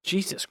resources.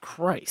 Jesus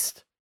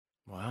Christ.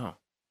 Wow.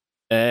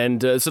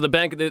 And so the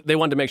bank, they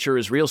wanted to make sure it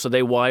was real, so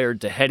they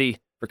wired to Hetty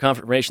for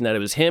confirmation that it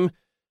was him.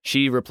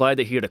 She replied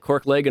that he had a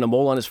cork leg and a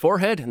mole on his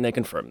forehead, and they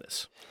confirmed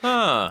this.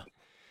 Huh.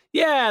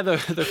 Yeah, the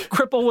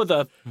cripple with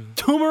a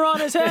tumor on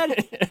his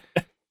head.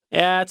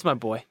 Yeah, that's my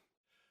boy.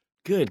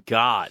 Good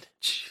God.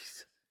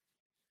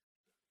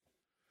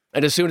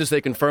 And as soon as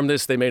they confirmed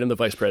this, they made him the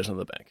vice president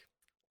of the bank.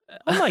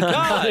 Oh, my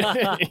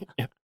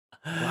God.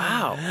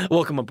 Wow.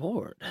 Welcome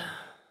aboard,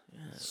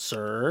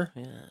 sir.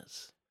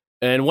 Yes.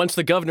 And once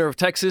the governor of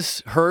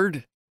Texas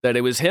heard that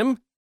it was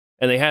him,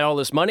 and they had all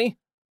this money,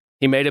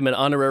 he made him an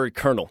honorary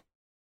colonel.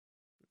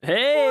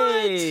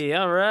 Hey,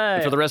 all right.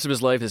 And for the rest of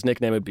his life, his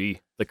nickname would be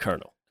the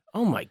Colonel.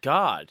 Oh, my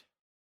God.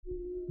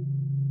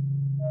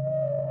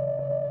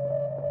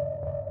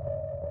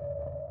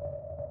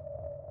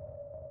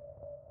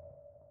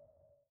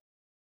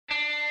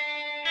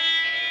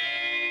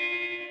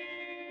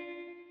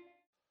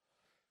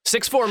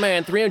 .6'4"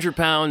 man, 300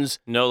 pounds,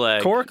 No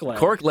leg. cork leg.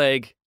 cork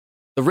leg,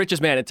 the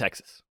richest man in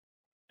Texas,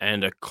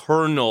 And a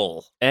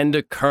colonel. and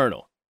a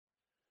colonel.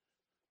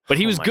 But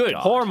he Oh was my good.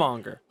 God.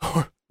 Whoremonger.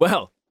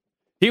 Well,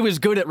 he was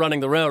good at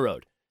running the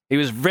railroad. He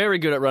was very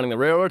good at running the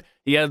railroad.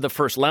 He had the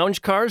first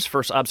lounge cars,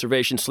 first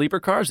observation sleeper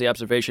cars. The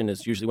observation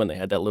is usually when they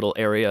had that little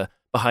area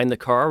behind the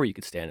car where you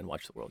could stand and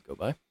watch the world go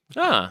by.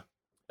 Ah.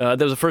 There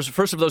was the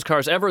first of those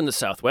cars ever in the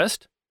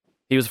Southwest.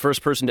 He was the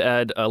first person to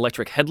add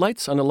electric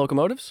headlights on the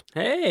locomotives.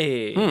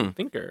 Hey,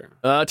 thinker.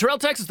 Terrell,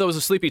 Texas, though, was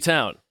a sleepy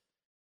town.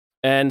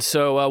 And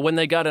so when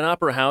they got an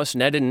opera house,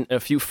 Ned and a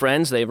few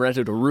friends, they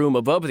rented a room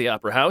above the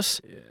opera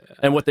house. Yeah.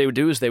 And what they would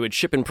do is they would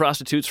ship in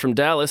prostitutes from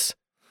Dallas,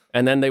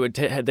 and then they would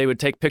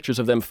take pictures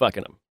of them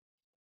fucking them.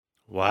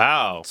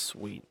 Wow.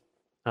 Sweet.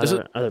 Does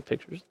Other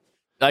pictures?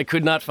 I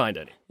could not find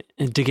any.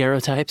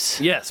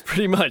 Daguerreotypes? Yes,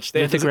 pretty much.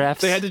 They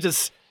Lithographs? had to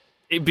just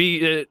be.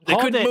 They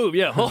Hold couldn't it. move.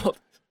 Yeah. Hold.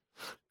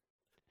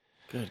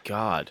 Good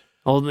God.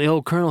 The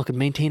old colonel could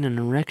maintain an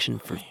erection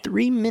for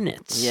 3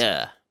 minutes.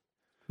 Yeah.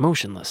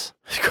 Motionless.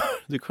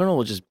 The colonel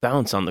will just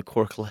bounce on the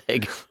cork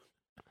leg.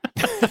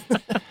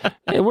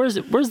 Hey, where's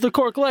the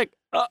cork leg?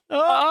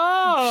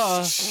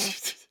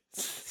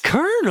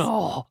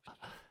 Colonel.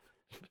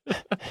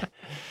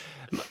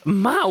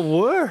 My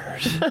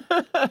word.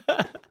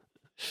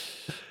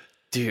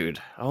 Dude.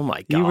 Oh,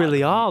 my God. You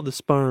really are the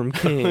sperm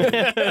king.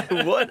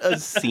 What a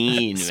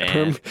scene,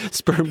 man.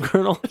 Sperm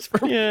colonel.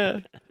 Yeah.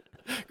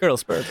 Colonel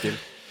Spurs, dude.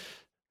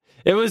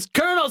 It was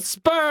Colonel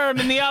Sperm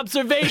in the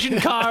observation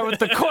car with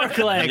the cork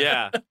leg.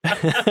 Yeah.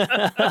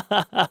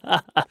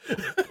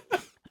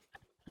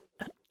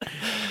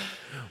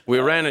 We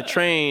ran a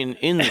train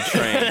in the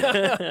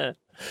train.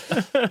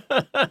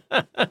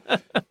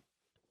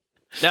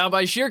 Now,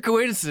 by sheer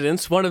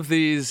coincidence,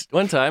 he's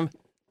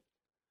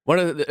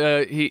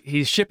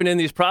shipping in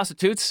these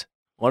prostitutes.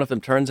 One of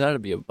them turns out to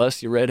be a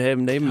busty redhead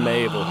named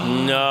Mabel.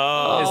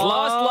 No. His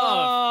lost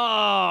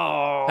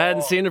love.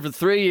 Hadn't seen her for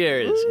 3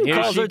 years. Here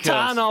Calls she her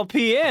time comes. all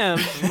PM.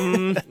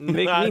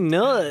 Make me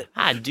nut.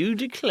 I do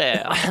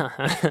declare.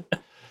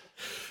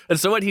 And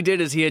so what he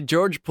did is he had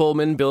George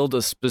Pullman build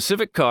a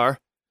specific car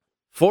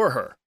for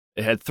her.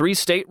 It had 3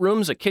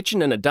 staterooms, a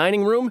kitchen, and a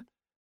dining room.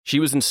 She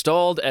was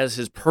installed as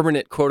his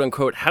permanent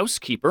quote-unquote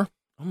housekeeper.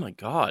 Oh, my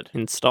God.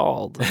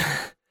 Installed.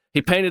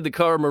 He painted the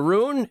car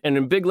maroon, and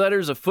in big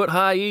letters a foot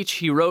high each,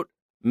 he wrote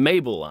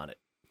Mabel on it.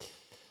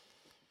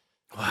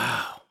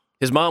 Wow.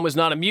 His mom was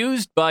not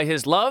amused by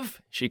his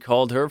love. She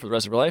called her, for the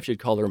rest of her life, she'd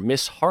call her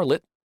Miss Harlot.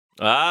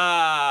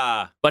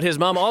 Ah. But his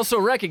mom also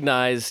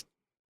recognized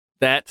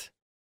that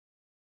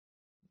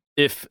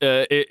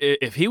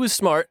if he was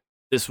smart,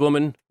 this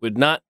woman would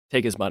not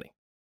take his money.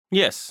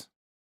 Yes.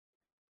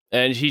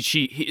 And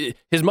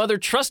his mother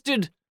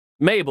trusted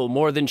Mabel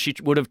more than she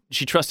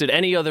trusted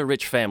any other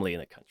rich family in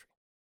the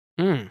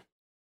country.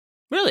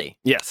 Really?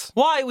 Yes.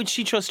 Why would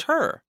she trust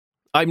her?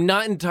 I'm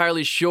not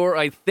entirely sure.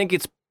 I think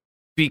it's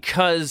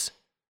because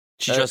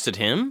She trusted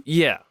him?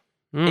 yeah.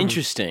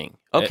 Interesting.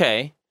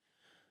 Okay.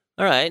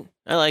 All right.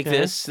 I like Okay.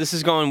 this. This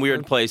is going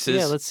weird places.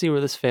 Yeah, let's see where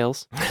this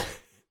fails.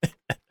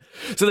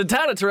 So the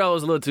town of Terrell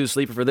was a little too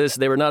sleepy for this.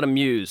 They were not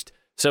amused.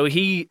 So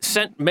he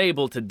sent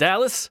Mabel to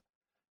Dallas,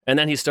 and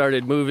then he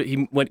started moving.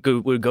 He would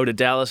go to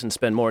Dallas and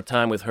spend more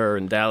time with her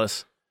in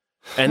Dallas.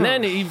 And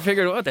then he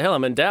figured, what the hell,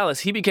 I'm in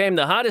Dallas. He became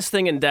the hottest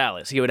thing in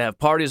Dallas. He would have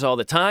parties all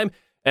the time.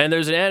 And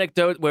there's an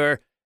anecdote where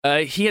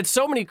he had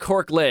so many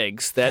cork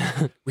legs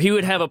that he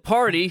would have a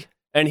party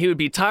and he would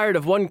be tired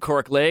of one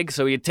cork leg,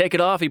 so he'd take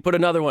it off, he'd put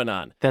another one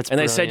on. That's And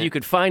they said brilliant. you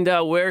could find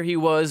out where he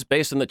was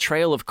based on the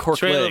trail of cork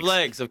Trail legs. of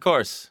legs, of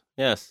course.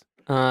 Yes.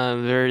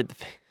 Very.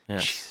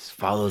 Yes.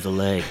 Follow the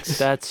legs.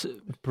 That's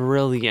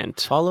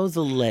brilliant. Follow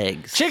the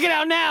legs. Check it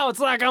out now. It's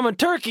like I'm a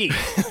turkey.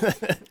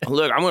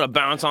 Look, I'm going to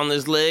bounce on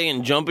this leg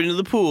and jump into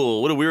the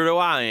pool. What a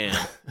weirdo I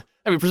am.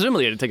 I mean,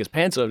 presumably he had to take his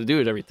pants off to do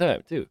it every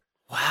time, too.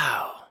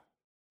 Wow.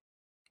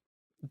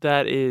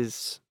 That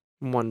is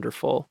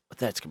wonderful. But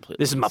that's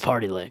completely This is my insane.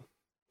 party leg.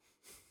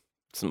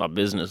 This is my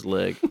business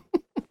leg.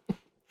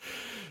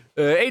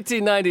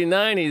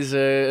 1899, he's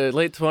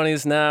late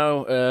 20s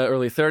now,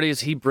 early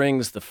 30s. He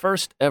brings the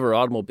first ever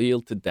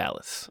automobile to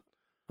Dallas.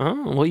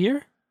 Oh, what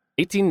year?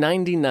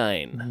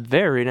 1899.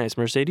 Very nice.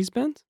 Mercedes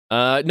Benz?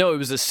 No, it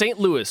was a St.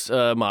 Louis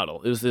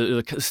model. It was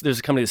there's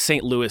a company,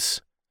 St.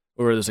 Louis,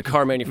 where there's a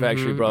car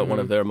manufacturer who brought one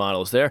of their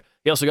models there.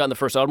 He also got in the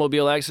first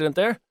automobile accident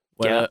there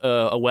when Yeah.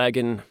 a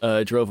wagon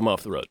drove him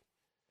off the road.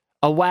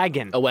 A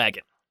wagon. A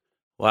wagon.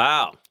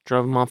 Wow.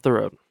 Drove him off the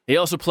road. He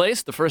also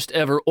placed the first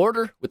ever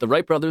order with the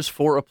Wright brothers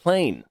for a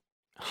plane.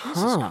 Jesus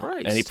Huh.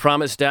 Christ. And he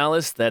promised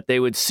Dallas that they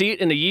would see it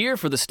in a year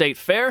for the state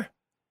fair.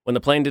 When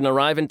the plane didn't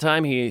arrive in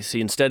time, he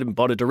instead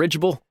bought a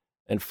dirigible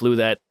and flew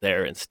that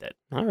there instead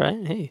All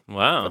right. Hey, for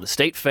Wow. the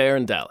state fair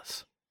in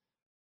Dallas.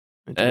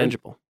 a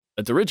dirigible.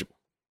 A dirigible.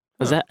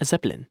 A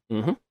Zeppelin.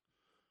 Mm-hmm.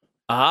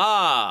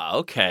 Ah,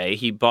 okay.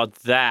 He bought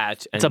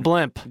that. And It's a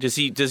blimp. Does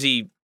he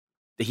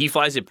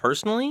flies it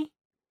personally?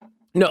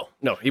 No,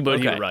 he would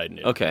Okay. ride in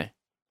it. Okay.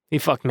 He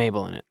fucked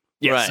Mabel in it.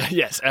 Yes, Right.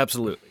 yes,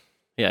 absolutely.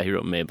 Yeah, he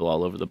wrote Mabel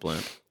all over the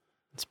blimp.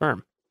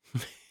 Sperm.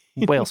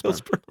 Whale sperm.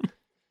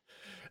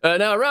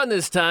 Now, around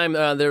this time,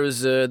 there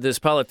was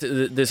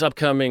this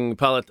upcoming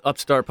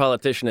upstart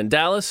politician in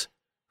Dallas,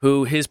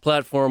 who his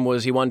platform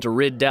was he wanted to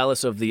rid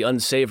Dallas of the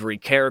unsavory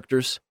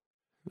characters.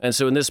 And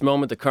so in this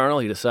moment, the colonel,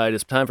 he decided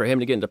it's time for him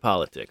to get into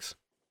politics.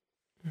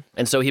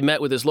 And so he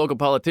met with this local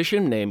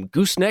politician named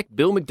Gooseneck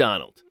Bill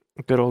McDonald.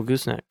 Good old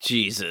gooseneck.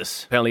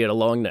 Jesus. Apparently he had a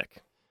long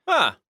neck.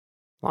 Ah.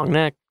 Long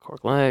neck,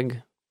 cork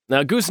leg.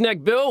 Now,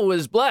 Gooseneck Bill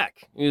was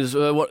black. He was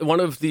one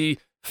of the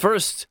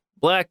first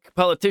black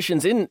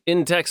politicians in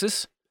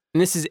Texas, And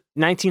this is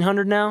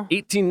 1900 now?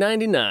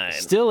 1899.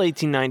 Still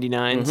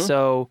 1899. Mhm.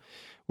 So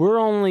we're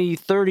only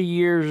 30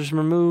 years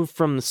removed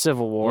from the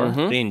Civil War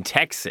Mhm. In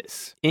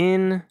Texas.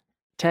 in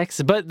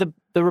Texas. But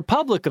the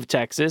Republic of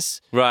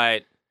Texas,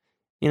 Right.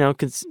 you know,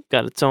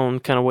 got its own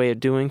kind of way of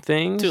doing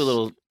things.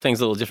 Do things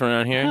a little different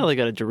around here. Well, they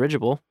got a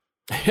dirigible.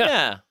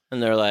 Yeah.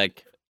 And they're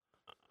like,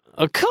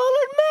 A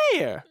colored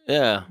mayor.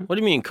 yeah. What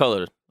do you mean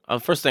colored?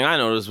 First thing I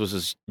noticed was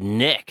his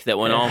neck that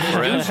went on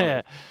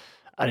forever.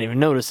 I didn't even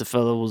notice the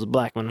fellow was a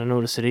black man. I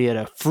noticed that he had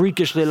a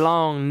freakishly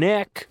long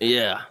neck,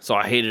 Yeah. So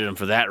I hated him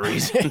for that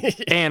reason.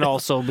 and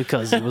also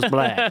because he was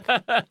black.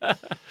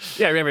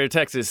 Yeah, remember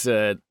Texas,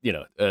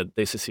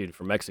 they seceded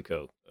from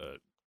Mexico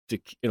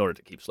in order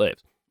to keep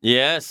slaves.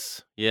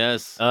 Yes.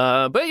 Yes.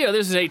 But,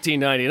 this is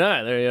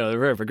 1899. They're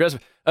very progressive.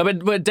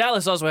 But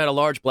Dallas also had a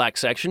large black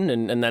section,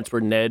 and that's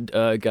where Ned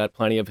got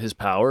plenty of his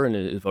power and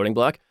his voting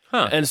bloc.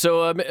 Huh. And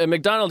so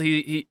McDonald,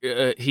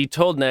 he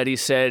told Ned, he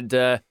said,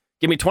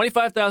 give me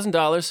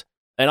 $25,000,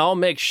 and I'll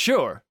make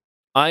sure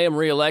I am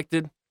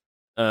reelected,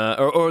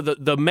 or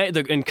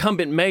the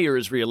incumbent mayor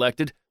is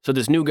reelected, so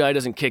this new guy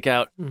doesn't kick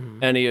out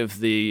any of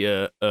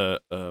the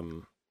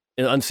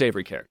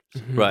unsavory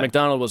characters. Right.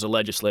 McDonald was a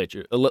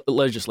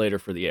legislator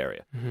for the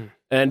area,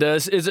 and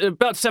it's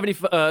about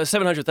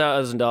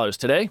 $700,000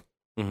 today.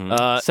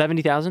 Mhm.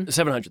 70,000?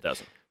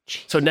 $700,000.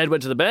 So Ned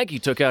went to the bank. He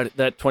took out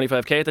that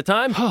 $25K at the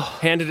time,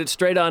 handed it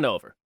straight on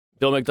over.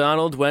 Bill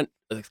McDonald went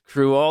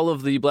through all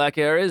of the black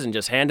areas and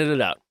just handed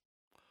it out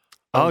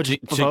to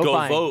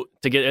go vote.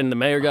 to get, and the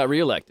mayor got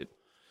reelected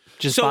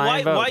Just So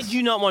buying why votes. do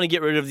you not want to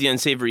get rid of the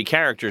unsavory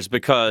characters?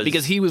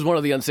 Because he was one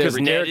of the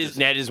unsavory Ned characters.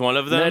 is one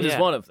of them. Ned is Yeah.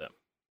 one of them.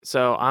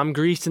 So I'm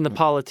greasing the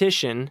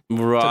politician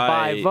Right. to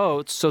buy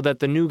votes so that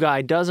the new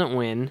guy doesn't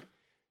win,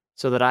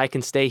 so that I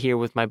can stay here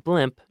with my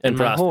blimp and, And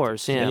my prostitutes.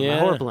 horse. Yeah,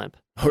 Yeah. my whore blimp.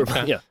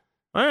 Yeah.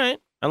 All right.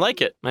 I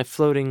like it. My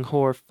floating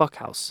whore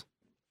fuckhouse.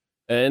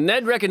 And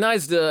Ned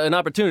recognized an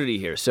opportunity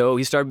here, so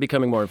he started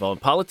becoming more involved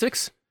in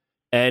politics.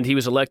 And he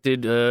was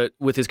elected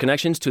with his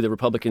connections to the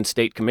Republican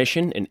State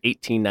Commission in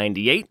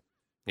 1898.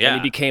 Yeah.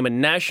 And he became a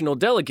national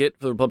delegate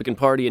for the Republican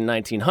Party in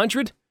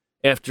 1900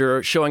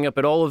 after showing up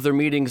at all of their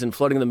meetings and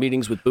flooding the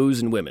meetings with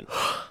booze and women.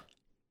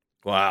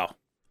 Wow.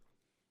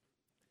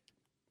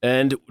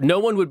 And no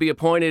one would be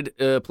appointed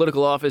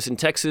political office in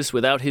Texas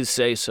without his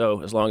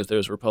say-so as long as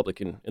there's a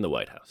Republican in the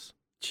White House.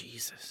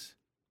 Jesus.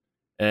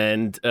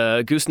 And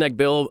Gooseneck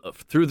Bill,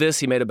 through this,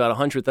 he made about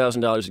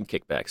 $100,000 in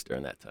kickbacks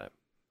during that time.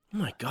 Oh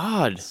my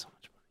God.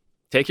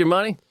 Take your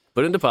money,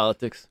 put it into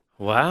politics.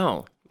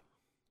 Wow.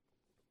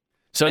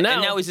 So And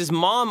now, now is his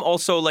mom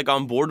also like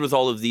on board with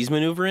all of these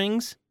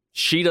maneuverings?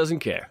 she doesn't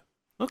care.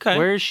 Okay.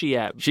 Where is she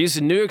at, She's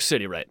in New York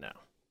City right now.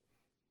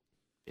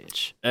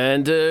 bitch?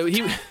 And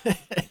he...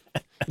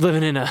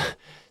 Living in a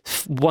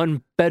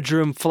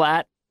 1-bedroom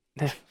flat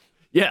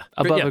yeah.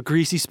 above yeah, a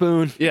greasy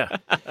spoon. yeah.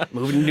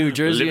 Moving to New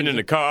Jersey. Living in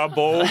a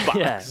cardboard box.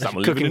 Yeah, I'm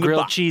living cooking in a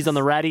grilled box. cheese on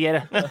the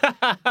radiator.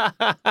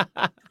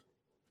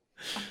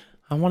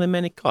 I want a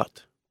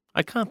manicotti.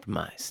 I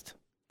compromised.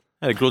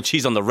 I had a grilled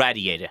cheese on the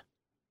radiator.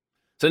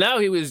 So now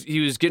he was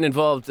getting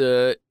involved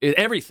in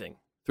everything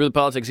through the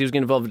politics. He was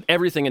getting involved in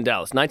everything in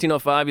Dallas.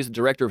 1905, he's the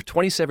director of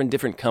 27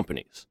 different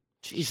companies.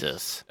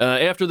 Jesus.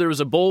 After there was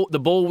the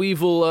boll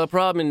weevil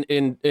problem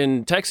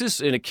in Texas,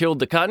 and it killed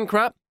the cotton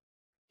crop,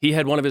 he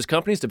had one of his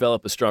companies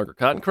develop a stronger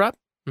cotton crop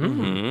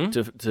Mm-hmm.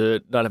 to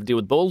not have to deal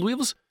with boll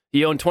weevils.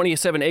 He owned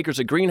 27 acres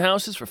of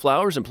greenhouses for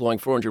flowers, employing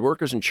 400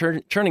 workers and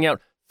churning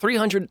out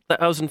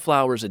 300,000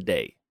 flowers a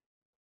day.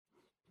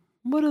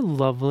 What a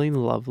lovely,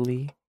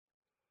 lovely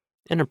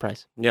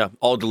enterprise. Yeah,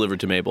 all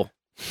delivered to Mabel.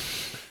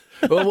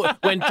 Well,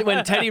 when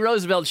Teddy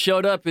Roosevelt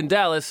showed up in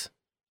Dallas,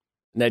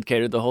 Ned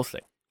catered the whole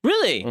thing.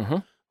 Really? Mm-hmm.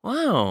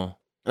 Wow.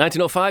 In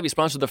 1905, he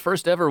sponsored the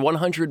first ever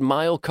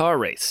 100-mile car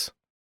race.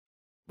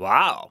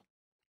 Wow.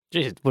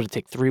 Jeez, would it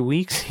take 3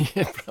 weeks?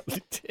 Yeah,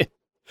 probably did.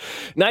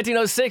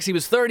 1906, he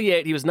was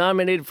 38. He was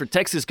nominated for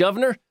Texas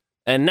governor,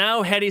 and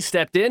now Hetty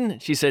stepped in.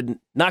 She said,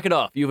 knock it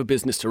off. You have a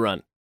business to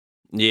run.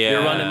 Yeah.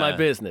 You're running my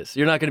business.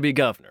 You're not going to be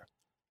governor.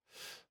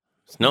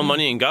 There's no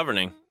money in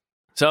governing.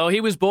 So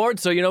he was bored,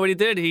 so you know what he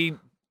did?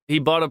 He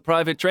bought a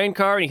private train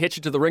car, and he hitched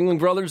it to the Ringling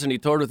Brothers, and he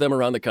toured with them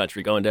around the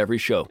country, going to every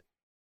show,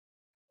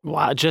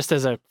 Wow, just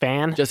as a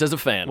fan? just as a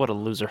fan. What a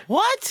loser.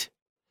 What?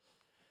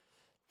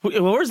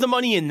 Where's the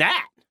money in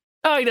that?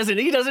 Oh, he doesn't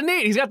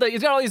need. He's got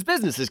all these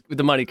businesses with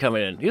the money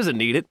coming in. He doesn't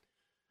need it.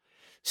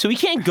 So he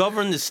can't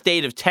govern the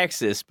state of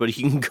Texas, but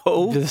he can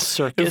go The and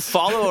circus.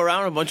 follow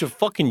around a bunch of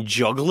fucking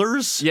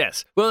jugglers?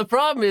 Yes. Well, the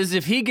problem is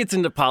if he gets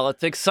into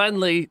politics,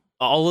 suddenly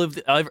all of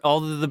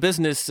the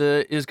business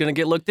is going to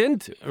get looked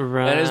into,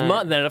 Right.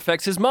 and that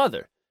affects his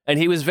mother. And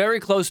he was very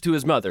close to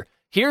his mother.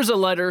 Here's a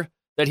letter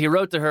that he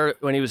wrote to her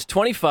when he was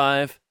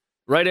 25,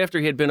 right after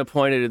he had been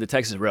appointed to the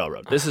Texas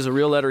Railroad. This is a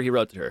real letter he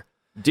wrote to her.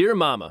 Dear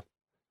Mama,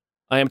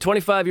 I am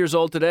 25 years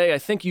old today. I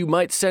think you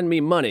might send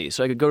me money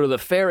so I could go to the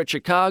fair at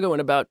Chicago in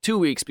about 2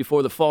 weeks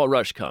before the fall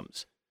rush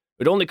comes.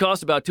 It would only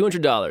cost about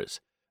 $200.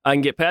 I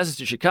can get passes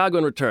to Chicago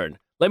and return.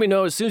 Let me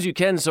know as soon as you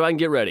can so I can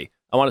get ready.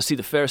 I want to see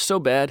the fair so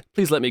bad.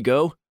 Please let me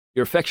go.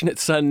 Your affectionate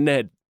son,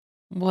 Ned.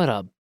 What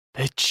a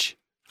bitch.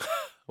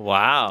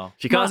 Wow.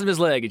 She cost him his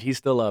leg, and he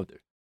still loved her.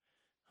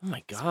 Oh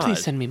my God.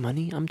 Please send me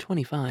money. I'm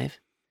 25.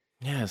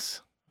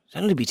 Yes.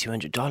 That'll only be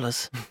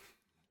 $200.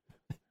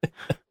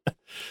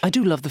 I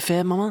do love the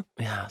fair, Mama.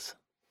 Yes.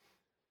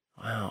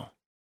 Wow.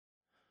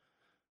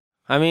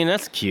 I mean,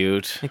 that's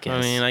cute. I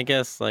guess. I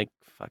guess, like,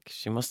 fuck,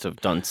 she must have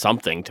done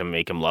something to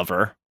make him love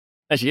her.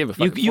 And she gave a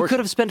fucking You fortune. could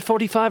have spent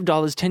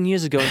 $45 10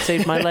 years ago and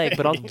saved my leg,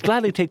 but I'll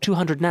gladly take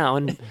 $200 now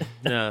in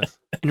Yes.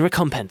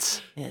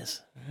 recompense.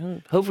 Yes.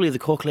 Hopefully the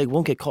cork leg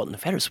won't get caught in the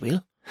Ferris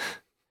wheel.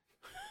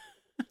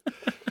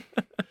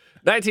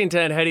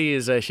 1910, Hetty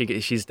is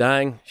she's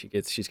dying.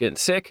 She's getting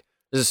sick.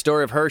 There's a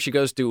story of her. She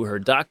goes to her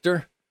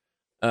doctor,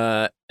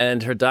 and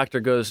this doctor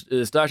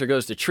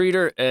goes to treat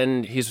her,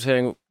 and he's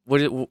saying,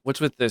 "What's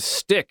with this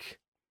stick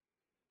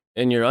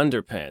in your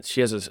underpants?"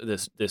 She has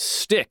this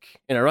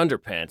stick in her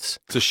underpants.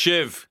 It's a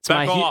shiv.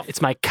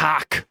 It's my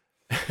cock.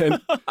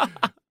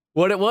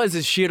 What it was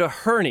is she had a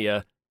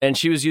hernia, and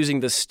she was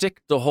using the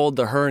stick to hold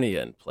the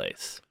hernia in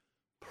place.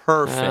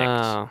 Perfect.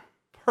 Oh,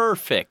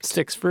 Perfect.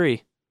 sticks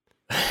free.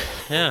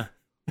 Yeah.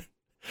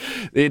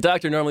 The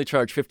doctor normally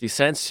charged 50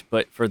 cents,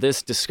 but for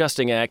this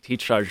disgusting act, he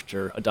charged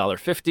her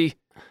 $1.50,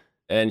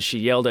 and she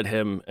yelled at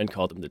him and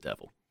called him the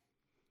devil.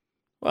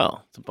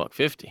 Well, it's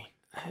 $1.50.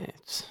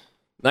 It's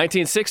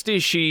 1960,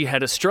 she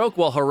had a stroke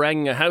while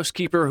haranguing a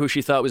housekeeper who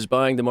she thought was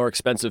buying the more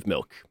expensive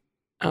milk.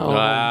 Oh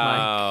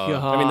Wow. my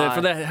god! I mean,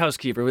 for that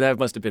housekeeper, that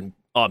must have been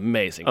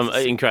amazing.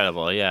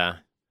 Incredible, yeah.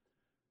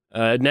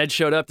 Ned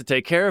showed up to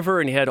take care of her,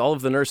 and he had all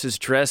of the nurses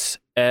dress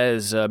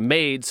as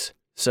maids,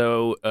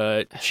 so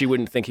she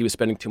wouldn't think he was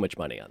spending too much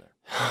money on her.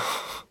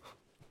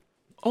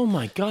 Oh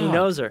my God. He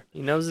knows her.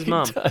 He knows his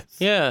mom.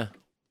 Yeah.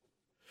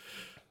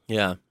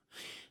 Yeah.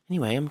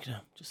 Anyway, I'm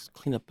gonna just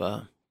clean up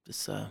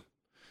this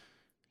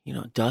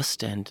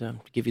dust and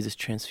give you this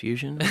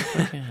transfusion.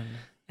 Okay.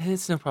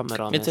 It's no problem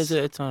at all. It's miss.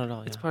 not at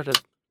all. It's Yeah. part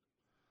of.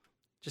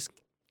 Just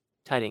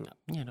Tidying up.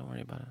 Yeah, don't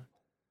worry about it.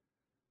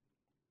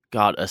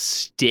 God, a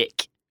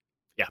stick.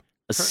 Yeah.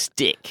 A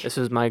stick. This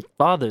was my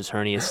father's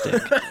hernia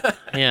stick.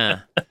 Yeah.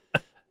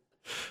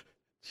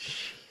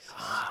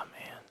 Oh,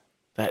 man.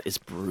 That is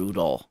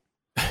brutal.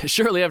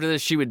 Shortly after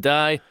this, she would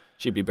die.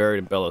 She'd be buried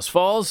in Bellows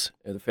Falls,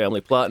 at the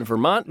family plot in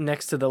Vermont,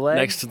 Next to the leg.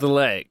 next to the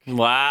lake.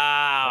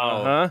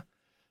 Wow.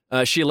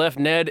 She left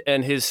Ned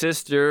and his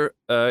sister.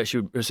 Her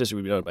sister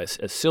would be known as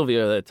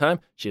Sylvia at that time.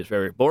 She was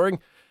very boring.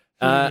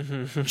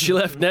 She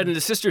left Ned and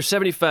his sister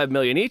 $75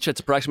 million each.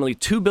 That's approximately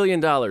 $2 billion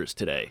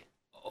today.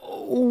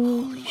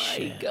 Oh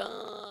my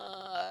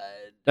God.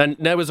 And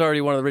Ned was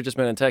already one of the richest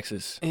men in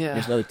Texas. Yeah.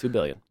 Here's another $2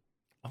 billion.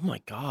 Oh,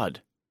 my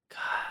God.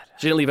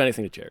 She didn't leave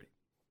anything to charity.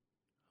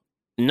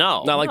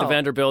 No. Not like the No.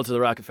 Vanderbilts or the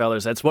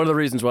Rockefellers. That's one of the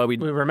reasons why we.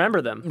 We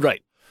remember them.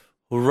 Right.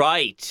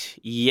 Right.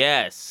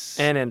 Yes.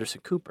 And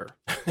Anderson Cooper.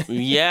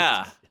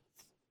 Yeah.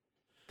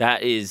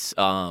 That is,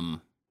 I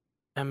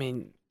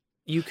mean,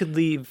 you could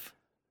leave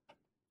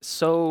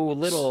so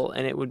little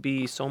and it would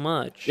be so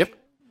much. Yep.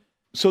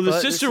 So the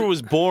But sister this is-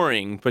 was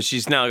boring, but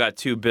she's now got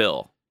 $2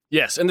 billion.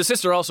 Yes, and the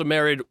sister also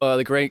married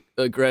the great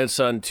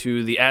grandson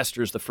to the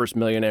Astors, the first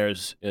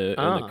millionaires in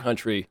the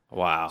country.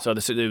 Wow. So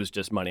it was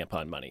just money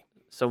upon money.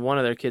 So one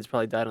of their kids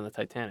probably died on the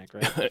Titanic,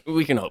 right?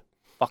 We can hope.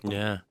 Fuck them.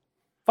 Yeah.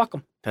 Fuck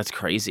them. That's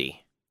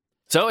crazy.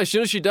 So as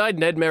soon as she died,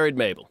 Ned married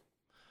Mabel.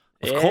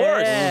 Of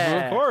course.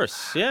 Yeah. Of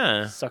course.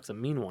 Yeah. Sucks a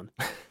mean one.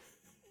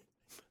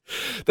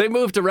 They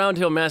moved to Round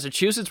Hill,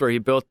 Massachusetts, where he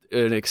built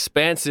an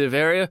expansive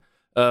area,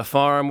 a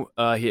farm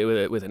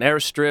with an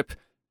airstrip,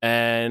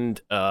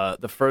 and one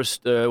of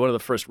the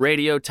first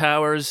radio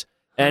towers.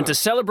 And to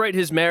celebrate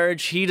his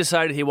marriage, he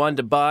decided he wanted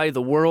to buy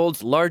the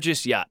world's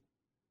largest yacht.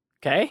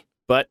 Okay.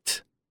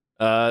 But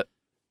I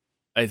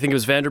think it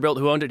was Vanderbilt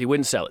who owned it. He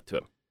wouldn't sell it to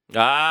him.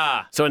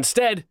 Ah. So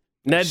instead,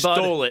 Ned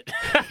Stole it.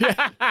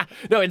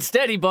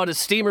 Instead he bought a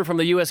steamer from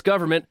the U.S.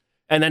 government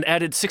and then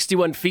added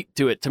 61 feet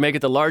to it to make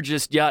it the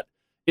largest yacht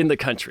in the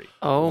country.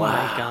 Oh Wow.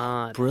 my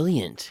God.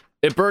 Brilliant.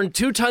 It burned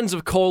 2 tons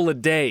of coal a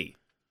day.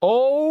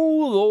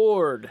 Oh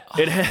Lord.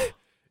 It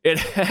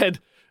had.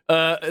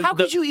 How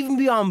could you even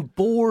be on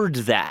board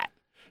that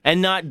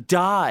and not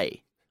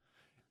die?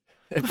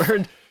 It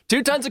burned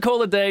 2 tons of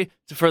coal a day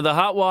for the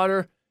hot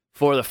water,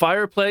 for the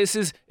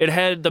fireplaces. It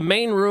had the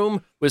main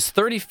room was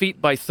 30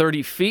 feet by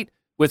 30 feet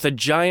with a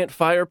giant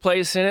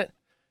fireplace in it,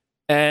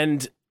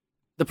 and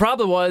the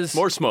problem was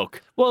More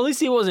smoke. Well, at least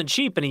he wasn't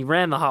cheap and he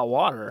ran the hot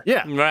water.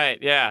 yeah. Right.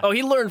 Yeah. Oh,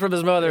 he learned from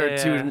his mother Yeah.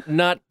 to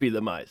not be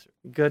the miser.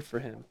 Good for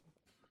him.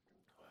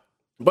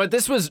 But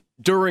this was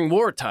during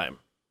wartime,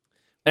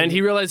 and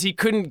he realized he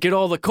couldn't get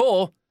all the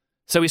coal,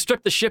 so he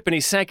stripped the ship and he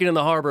sank it in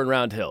the harbor in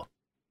Round Hill.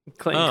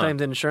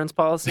 Claimed an insurance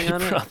policy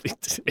on it. Probably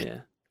did. Yeah.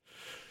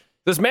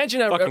 This mansion,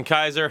 Fucking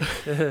Kaiser.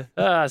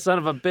 Son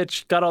of a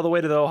bitch got all the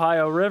way to the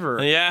Ohio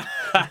River. Yeah.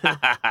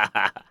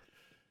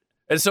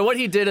 and so what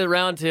he did at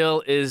Round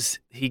Hill is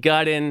he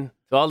got into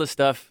all the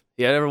stuff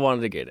he ever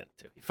wanted to get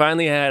into. He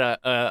finally had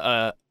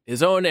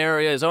his own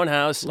area, his own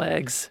house.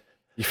 Legs.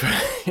 He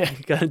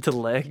Got into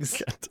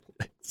legs.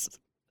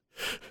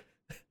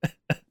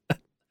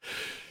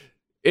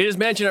 In his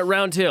mansion at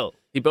Round Hill,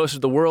 he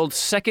boasted the world's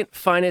second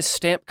finest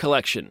stamp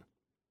collection.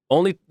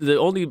 The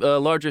only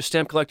larger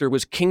stamp collector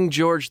was King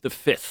George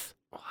V.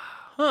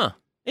 Huh.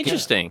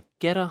 Interesting.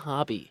 Get a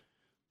hobby.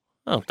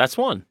 Oh, that's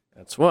one.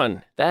 That's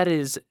one. That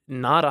is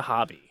not a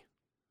hobby.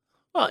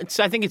 Well,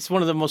 I think it's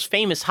one of the most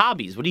famous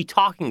hobbies. What are you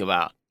talking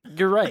about?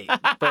 You're right.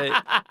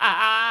 But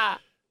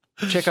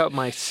check out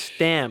my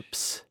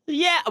stamps.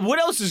 Yeah. What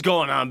else is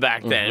going on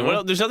back then? What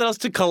else, there's nothing else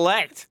to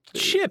collect.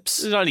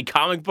 Ships. There's not any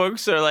comic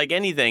books or like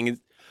anything.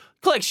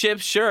 Collect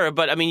ships, sure,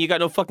 but I mean, you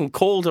got no fucking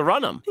coal to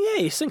run them. Yeah,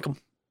 you sink them.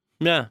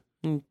 Yeah.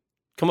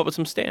 Come up with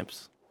some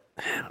stamps.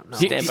 I don't know.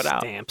 Stamp it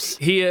out. Stamps.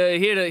 He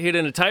had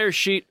an entire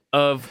sheet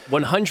of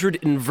 100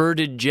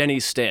 inverted Jenny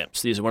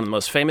stamps. These are one of the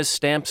most famous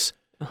stamps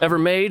ever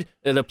made.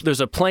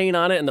 There's a plane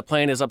on it, and the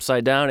plane is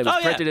upside down. It was Oh,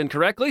 yeah. printed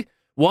incorrectly.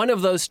 One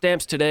of those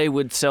stamps today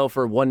would sell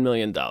for $1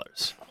 million.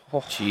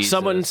 Jesus.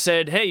 Someone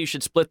said, hey, you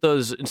should split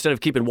those instead of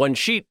keeping one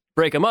sheet,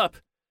 break them up.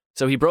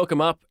 So he broke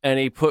them up, and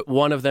he put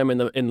one of them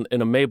in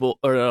a Mabel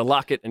or a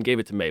locket and gave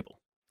it to Mabel.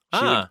 She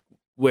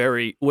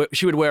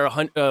would wear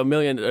 $1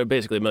 million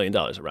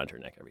around her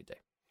neck every day.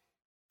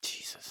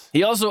 Jesus.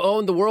 He also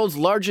owned the world's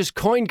largest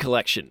coin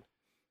collection,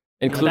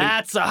 including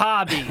That's a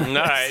hobby.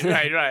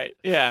 Right.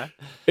 Yeah.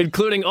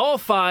 including all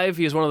 5.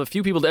 He is one of the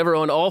few people to ever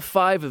own all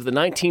 5 of the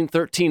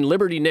 1913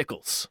 Liberty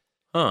nickels.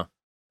 Huh.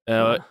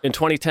 In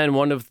 2010,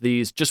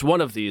 just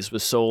one of these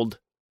was sold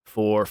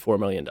for $4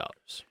 million.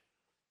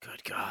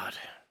 Good God.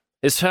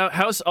 His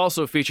house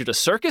also featured a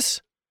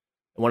circus,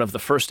 one of the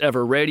first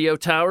ever radio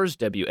towers,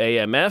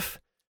 WAMF.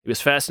 He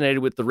was fascinated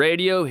with the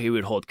radio. He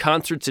would hold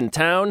concerts in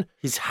town.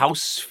 His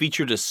house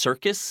featured a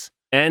circus?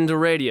 And a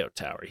radio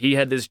tower. He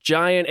had this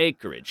giant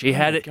acreage. He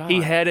had God.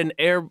 he had an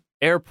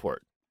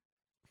airport.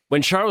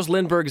 When Charles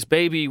Lindbergh's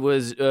baby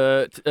was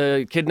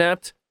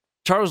kidnapped,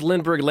 Charles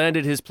Lindbergh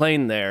landed his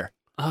plane there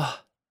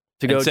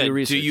to go And said, do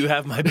research. Do you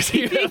have my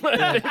baby?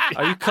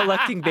 Are you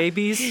collecting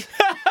babies?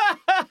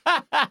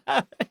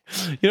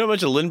 You know how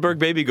much a Lindbergh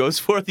baby goes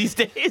for these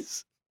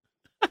days?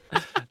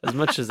 As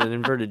much as an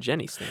inverted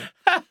Jenny stamp.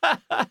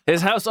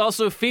 His house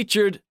also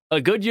featured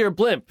a Goodyear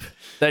blimp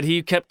that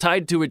he kept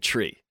tied to a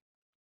tree.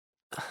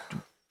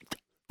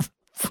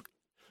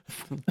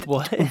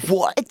 What?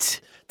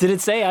 What? Did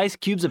it say Ice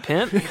Cube's a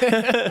pimp?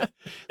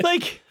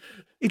 Like,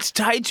 it's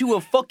tied to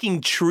a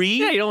fucking tree?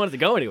 Yeah, you don't want it to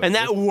go anywhere. And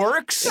that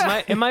works?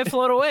 It might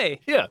float away.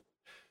 yeah.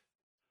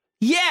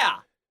 Yeah.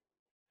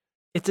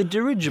 It's a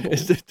dirigible.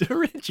 It's a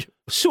dirigible.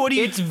 So what do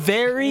you... It's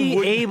very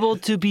able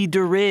to be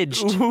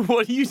diriged.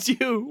 What do you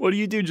do? What do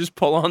you do? Just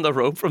pull on the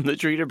rope from the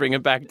tree to bring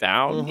it back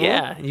down?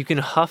 Yeah, you can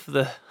huff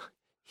the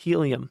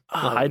helium, the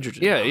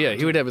hydrogen. Yeah.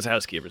 He would have his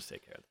housekeepers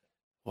take care of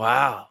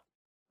Wow.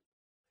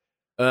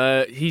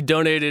 it. He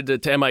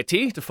donated to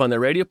MIT to fund their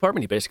radio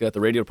department. He basically got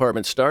the radio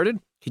department started.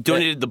 He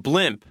donated the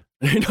blimp.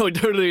 No,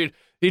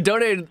 he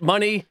donated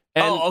money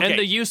and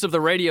the use of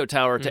the radio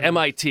tower to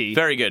MIT.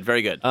 Very good,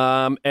 very good.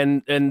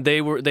 And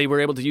they were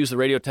able to use the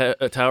radio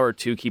tower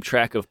to keep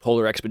track of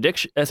polar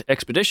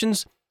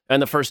expeditions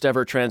and the first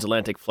ever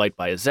transatlantic flight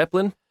by a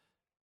Zeppelin.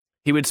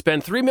 He would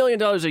spend $3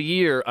 million a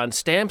year on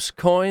stamps,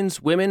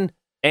 coins, women,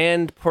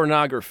 and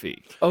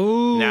pornography.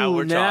 Oh, Now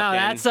we're talking.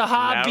 that's a Now we're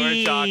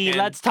hobby. talking.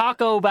 Let's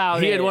talk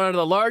about He it. had one of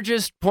the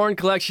largest porn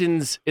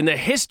collections in the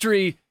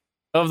history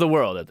of the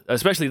world,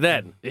 especially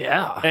then.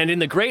 Yeah. And in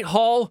the Great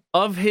Hall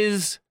of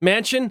his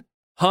mansion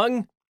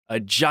hung a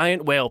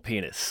giant whale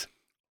penis.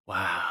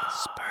 Wow.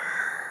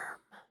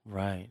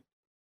 Right.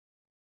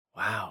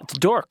 Wow. It's a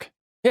dork.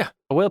 Yeah.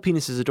 A whale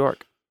penis is a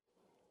dork.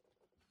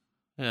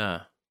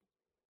 Yeah.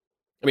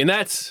 I mean,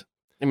 that's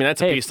a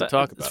piece to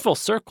talk It's about. full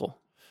circle.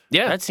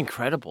 Yeah. That's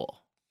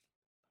incredible.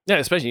 Yeah,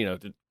 especially,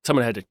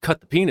 someone had to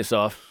cut the penis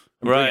off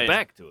and bring Right. it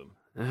back to him.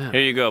 Yeah.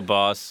 Here you go,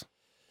 boss.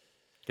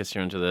 Guess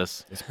you're into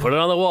this. Just put it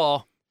on the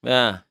wall.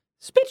 Yeah.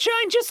 Spit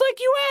shine just like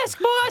you asked,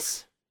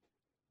 boss.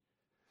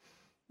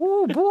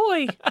 Oh,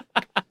 boy.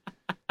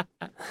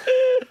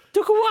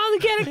 Took a while to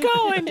get it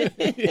going.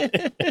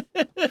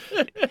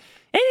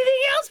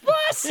 Anything else,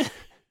 boss?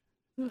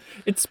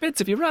 It spits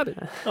if you rub it.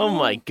 Oh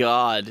my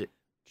God.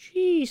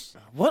 Jeez.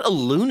 What a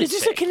lunatic. Is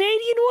this a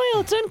Canadian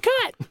whale? It's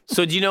uncut.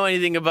 So do you know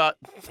anything about...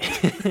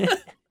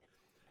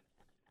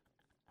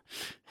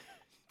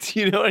 Do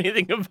you know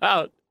anything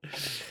about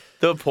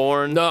the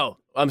porn? No,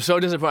 I'm so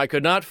disappointed. I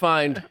could not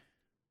find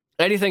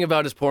anything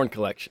about his porn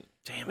collection.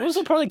 Damn It was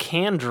probably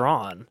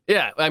hand-drawn.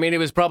 Yeah, I mean, it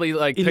was probably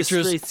like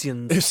pictures,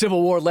 Illustrations.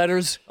 Civil War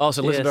letters.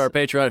 Also, listen to Yes. our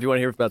Patreon if you want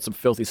to hear about some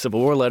filthy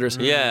Civil War letters.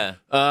 Yeah.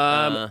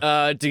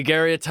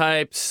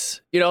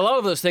 Daguerreotypes. A lot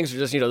of those things are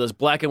just, those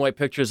black and white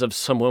pictures of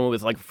some woman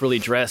with like frilly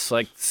dress,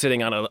 like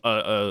sitting on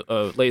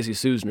a Lazy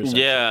Susan or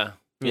something. Yeah.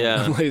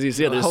 Yeah.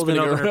 Lazy, yeah, they're Holding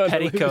spinning over her around.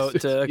 petticoat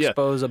to Yeah.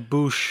 expose a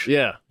boosh.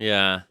 Yeah.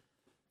 Yeah.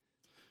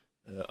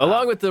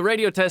 Along with the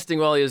radio testing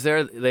while he was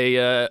there,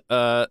 they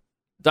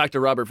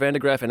Dr. Robert Van de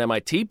Graaff and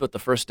MIT put the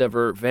first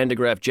ever Van de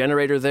Graaff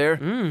generator there,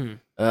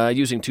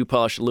 using two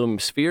polished aluminum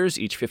spheres,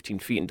 each 15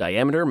 feet in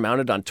diameter,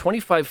 mounted on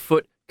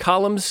 25-foot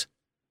columns,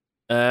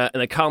 and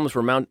the columns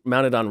were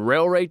mounted on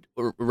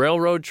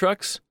railroad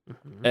trucks,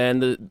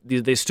 and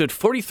they stood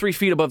 43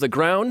 feet above the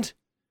ground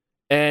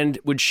and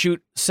would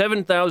shoot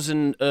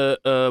 7,000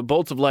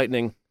 bolts of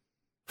lightning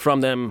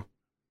from them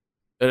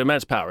at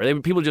immense power.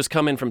 People would just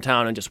come in from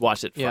town and just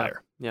watch it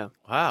fire. Yeah.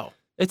 Wow.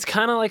 It's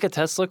kind of like a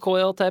Tesla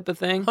coil type of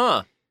thing.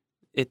 Huh.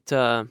 It's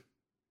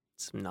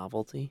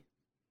novelty.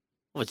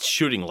 Well, it's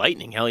shooting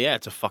lightning. Hell yeah,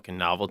 it's a fucking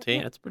novelty.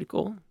 Yeah, it's pretty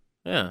cool.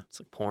 Yeah. It's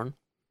like porn.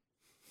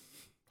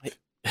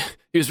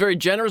 He was very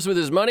generous with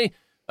his money.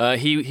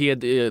 He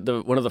had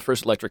one of the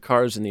first electric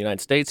cars in the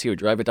United States. He would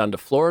drive it down to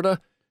Florida.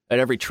 At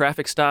every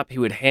traffic stop, he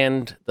would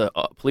hand the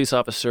police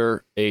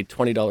officer a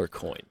 $20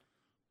 coin.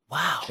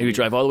 Wow. He would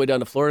drive all the way down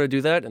to Florida to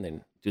do that, and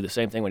then do the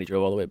same thing when he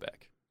drove all the way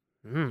back.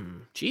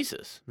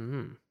 Jesus.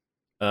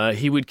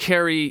 He would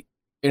carry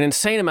an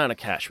insane amount of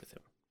cash with him.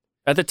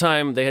 At the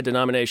time, they had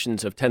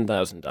denominations of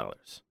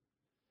 $10,000.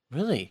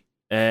 Really?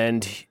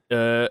 And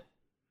this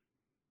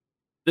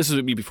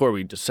would be before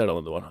we just settled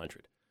on the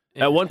 100.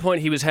 At one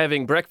point, he was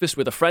having breakfast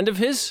with a friend of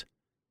his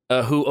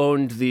who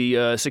owned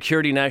the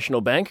Security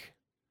National Bank.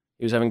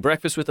 He was having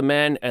breakfast with a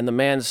man, and the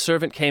man's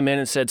servant came in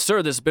and said,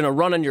 "Sir, there's been a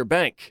run on your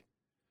bank."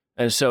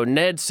 And so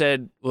Ned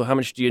said, "Well, how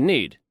much do you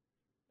need?"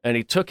 And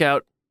he took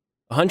out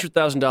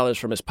 $100,000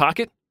 from his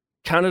pocket,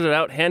 counted it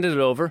out, handed it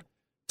over,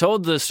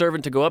 told the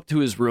servant to go up to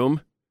his room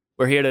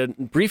where he had a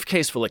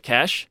briefcase full of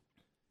cash,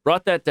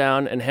 brought that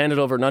down, and handed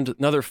over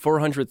another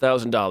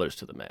 $400,000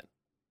 to the man.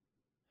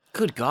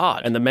 Good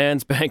God. And the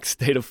man's bank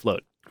stayed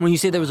afloat. When you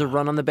say there was a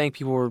run on the bank,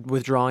 people were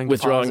withdrawing Money.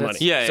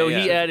 deposits? Yeah, So yeah,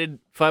 he yeah. added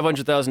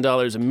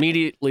 $500,000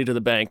 immediately to the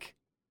bank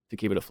to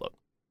keep it afloat.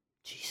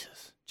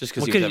 Jesus. Just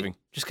because he was having...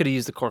 Just could have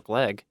used the cork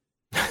leg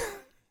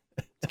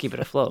to keep it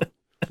afloat.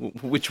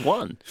 Which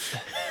one?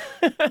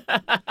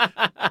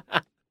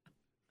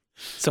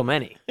 So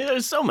many.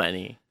 There's so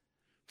many.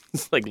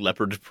 It's like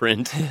leopard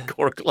print,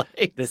 cork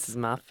leg. This is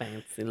my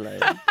fancy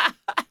leg.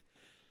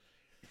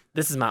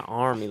 This is my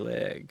army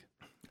leg.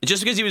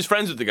 Just because he was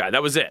friends with the guy.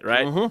 That was it,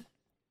 right?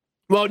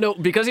 Well, no,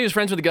 because he was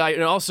friends with the guy,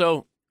 and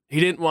also he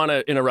didn't want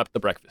to interrupt the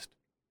breakfast.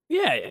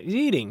 Yeah, he's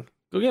eating.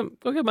 Go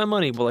get my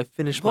money while I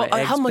finish my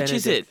eggs how much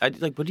is it?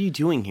 Benedict. What are you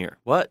doing here?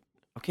 What?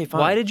 Okay, fine.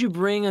 Why did you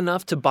bring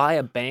enough to buy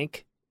a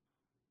bank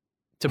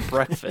to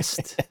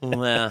breakfast?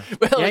 Well,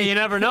 Yeah, you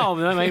never know.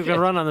 That might be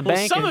run on the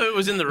bank. some of it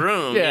was in the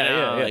room. Yeah, you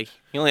know, yeah. Like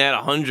he only had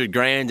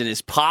 $100,000 in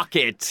his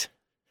pocket.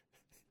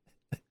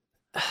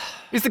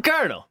 He's the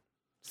Colonel.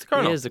 It's the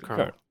Colonel. He is the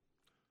Colonel.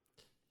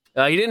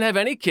 He didn't have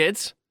any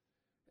kids.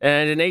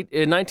 And in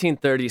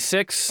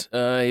 1936,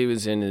 he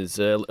was in his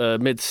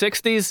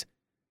mid-60s.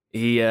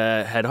 He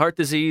had heart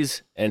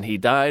disease, and he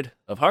died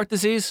of heart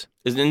disease.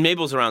 And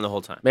Mabel's around the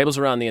whole time. Mabel's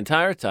around the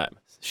entire time.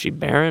 Is she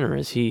barren or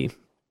is he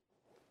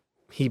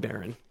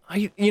barren?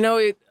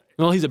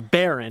 Well, he's a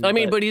baron. I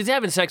mean, but he's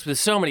having sex with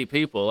so many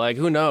people. Like,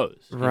 who knows?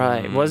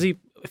 right. Was he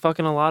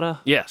fucking a lot of?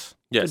 Yes.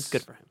 Yes.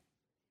 Good for him.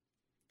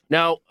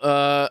 Now,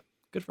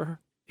 Good for her.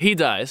 he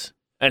dies,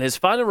 and his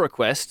final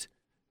request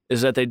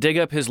is that they dig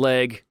up his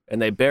leg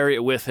and they bury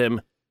it with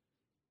him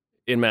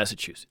in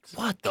Massachusetts.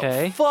 What the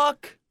Okay.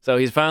 fuck? So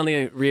he's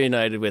finally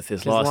reunited with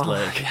his lost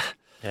leg.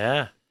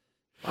 Yeah.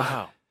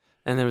 Wow.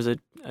 And there was a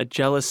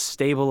jealous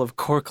stable of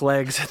cork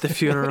legs at the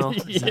funeral.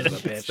 Son of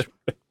a bitch.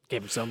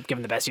 Give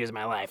him the best years of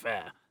my life.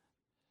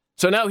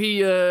 So now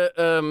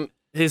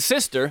his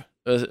sister,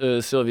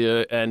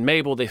 Sylvia, and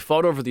Mabel, they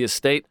fought over the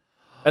estate.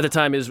 At the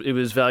time, it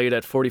was valued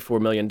at $44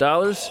 million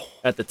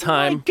at the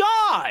time. My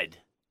God.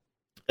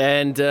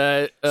 And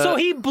So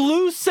he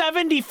blew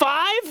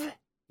 75?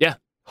 Yeah.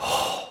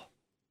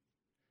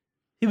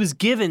 He was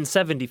given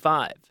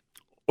 75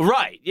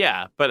 Right.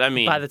 Yeah. But I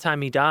mean, by the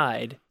time he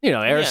died.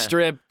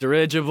 airstrip,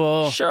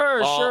 dirigible.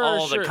 Sure,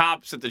 all the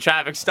cops at the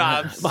traffic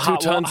stops.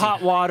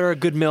 Hot water,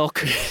 good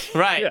milk.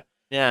 Right. Yeah.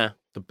 Yeah.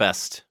 The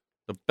best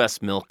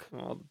milk.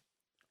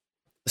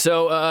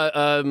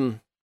 So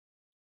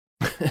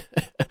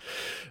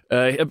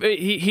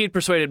he had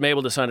persuaded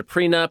Mabel to sign a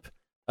prenup,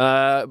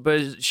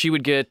 but she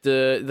would get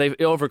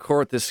over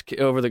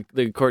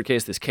the court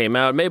case. This came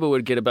out. Mabel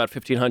would get about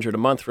 $1,500 a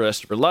month for the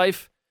rest of her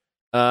life,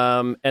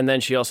 and then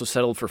she also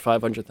settled for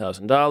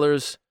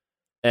 $500,000,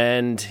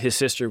 and his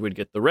sister would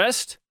get the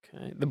rest.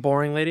 Okay. The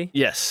boring lady?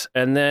 Yes,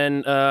 and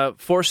then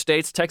 4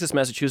 states: Texas,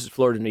 Massachusetts,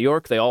 Florida, New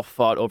York. They all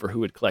fought over who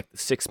would collect the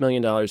 $6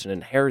 million in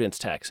inheritance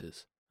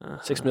taxes.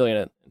 $6 million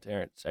in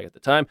inheritance tax at the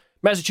time.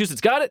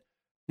 Massachusetts got it.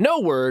 No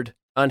word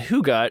on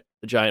who got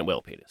the giant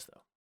whale penis,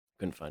 though.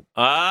 Couldn't find.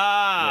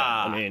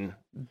 Ah. Yeah, I mean,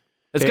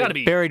 it's got to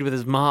be buried with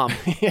his mom.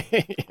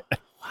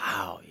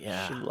 Wow.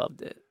 Yeah. She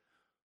loved it.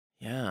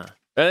 Yeah.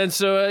 And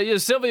so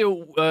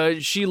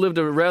Sylvia, she lived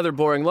a rather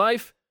boring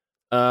life.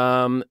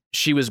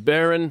 She was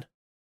barren,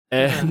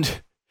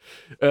 and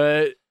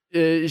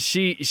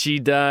she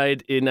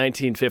died in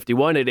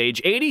 1951 at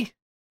age 80.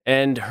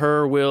 And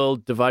her will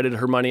divided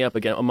her money up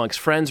again amongst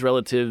friends,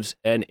 relatives,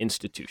 and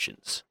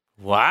institutions.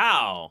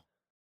 Wow.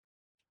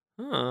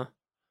 Huh.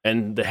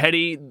 And the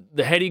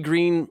Hetty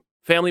Green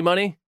family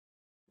money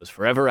was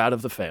forever out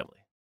of the family.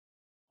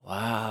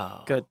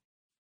 Wow. Good.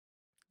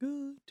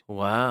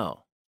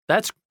 Wow.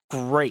 That's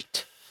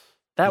great.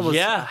 That was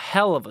Yeah. a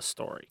hell of a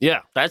story.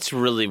 Yeah. That's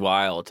really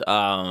wild.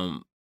 I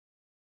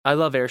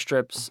love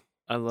airstrips.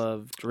 I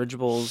love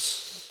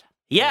dirigibles.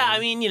 Yeah, I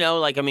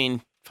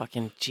mean,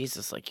 fucking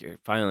Jesus, like you're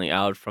finally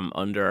out from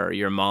under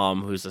your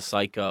mom who's a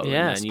psycho.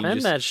 Yeah, and then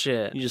spend that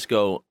shit. You just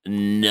go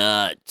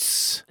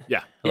nuts.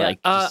 Yeah. Yeah,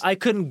 Like, just- I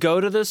couldn't go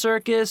to the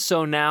circus,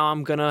 so now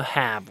I'm gonna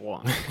have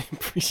one.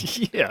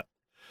 Yeah.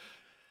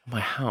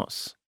 my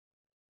house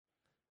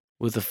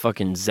with a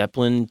fucking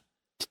Zeppelin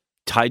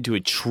tied to a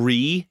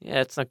tree.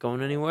 Yeah, it's not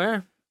going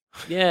anywhere.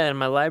 Yeah, in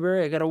my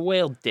library, I got a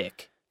whale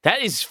dick.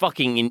 That is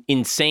fucking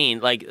insane.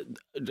 Like,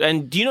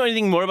 and do you know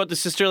anything more about the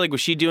sister? Like, was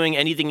she doing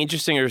anything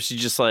interesting, or was she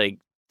just like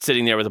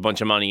sitting there with a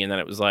bunch of money, and then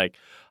it was like,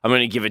 I'm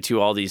going to give it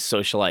to all these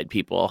socialite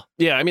people?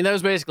 Yeah, I mean, that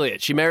was basically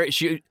it. She married,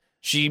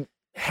 she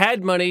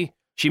had money.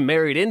 She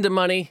married into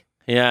money.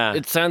 Yeah.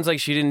 It sounds like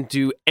she didn't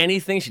do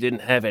anything. She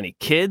didn't have any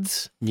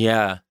kids.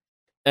 Yeah.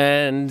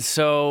 And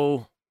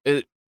so,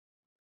 And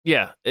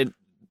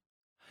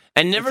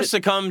never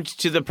succumbed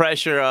to the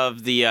pressure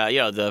of the,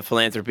 the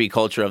philanthropy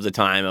culture of the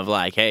time of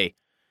like, hey,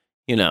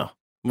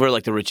 we're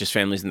like the richest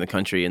families in the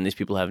country, and these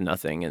people have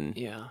nothing, and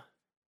Yeah.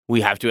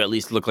 we have to at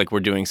least look like we're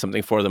doing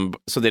something for them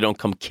so they don't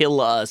come kill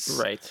us.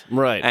 Right.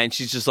 right. And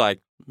she's just like,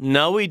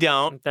 no, we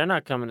don't. They're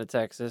not coming to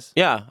Texas.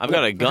 Yeah, I've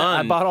got a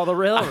gun. I bought all the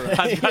railroad.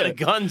 I've got a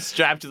gun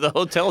strapped to the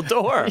hotel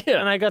door.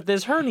 And I got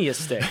this hernia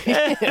stick. You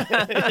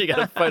got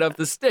to fight off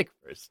the stick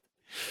first.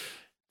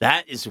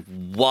 That is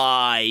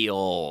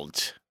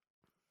wild.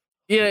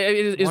 Yeah,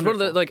 it's one of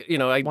the,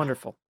 Wonderful.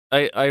 Wonderful.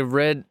 I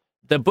read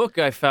the book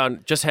I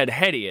found just had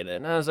Hetty in it,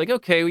 and I was like,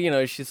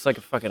 okay, she's like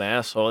a fucking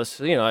asshole. It's,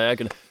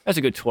 that's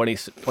a good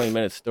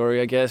 20-minute story,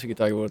 I guess. We could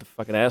talk about what the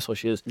fucking asshole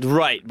she is.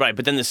 Right.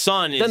 But then the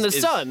son is...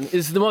 son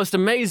is the most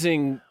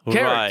amazing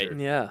character. Right.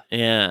 Yeah.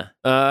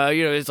 Yeah.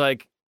 It's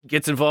like,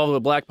 gets involved with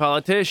a black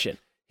politician.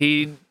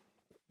 He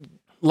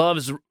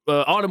loves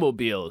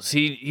automobiles.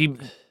 He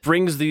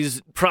brings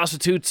these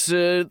prostitutes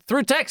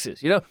through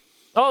Texas,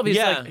 all of these,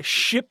 Yeah.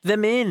 Ship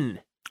them in.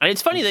 And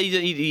it's funny that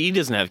he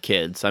doesn't have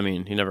kids. I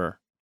mean, he never,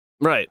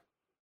 Right.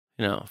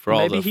 For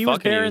all Maybe the he was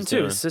fucking barren he was too.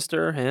 doing. His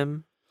sister,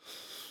 him.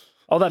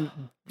 All that,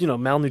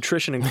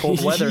 malnutrition and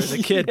cold weather as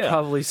a kid Yeah.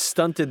 probably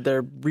stunted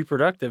their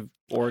reproductive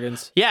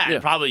organs. Yeah, Yeah.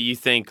 and probably you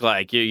think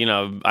like I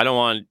don't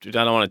want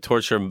to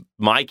torture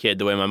my kid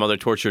the way my mother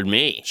tortured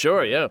me.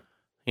 Sure, yeah.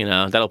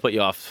 That'll put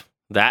you off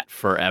that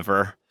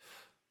forever.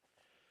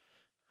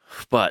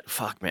 But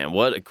fuck, man,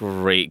 what a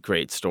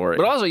great story.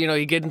 But also,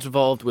 he gets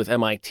involved with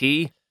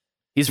MIT.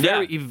 He's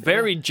Yeah.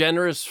 very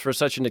generous for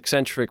such an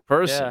eccentric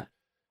person. Yeah.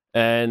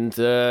 And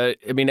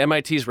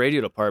MIT's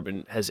radio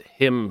department has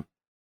him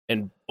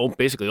and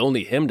basically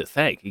only him to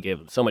thank. He gave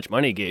him so much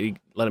money. He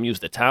let him use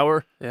the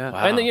tower. Yeah.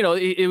 Wow. And then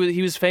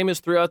he was famous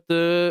throughout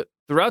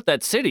that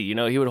city.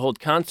 He would hold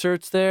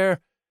concerts there,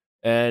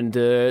 and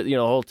the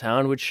whole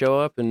town would show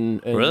up.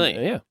 And Really?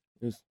 yeah.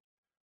 It was,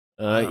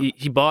 Wow.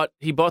 he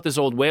bought this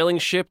old whaling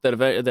ship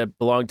that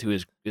belonged to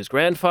his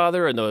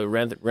grandfather, and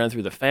ran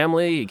through the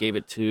family. He gave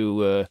it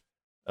to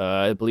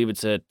I believe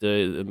it's at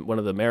one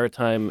of the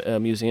maritime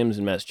museums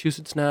in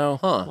Massachusetts now.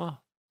 Huh. Wow.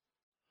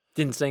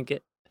 Didn't sink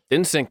it.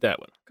 Didn't sink that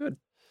one. Good.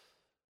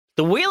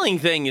 The whaling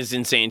thing is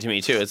insane to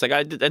me too. It's like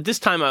at this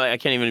time I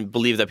can't even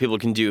believe that people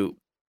can do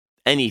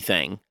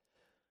anything,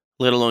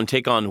 let alone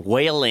take on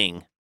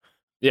whaling.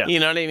 Yeah. You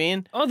know what I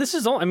mean? Oh, this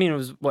is all. It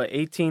was what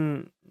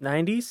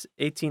 1890s.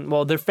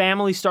 Well, their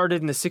family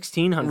started in the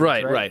 1600s.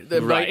 Right. Right.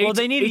 Well,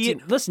 they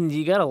need. Listen,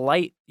 you gotta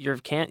light your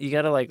You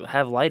gotta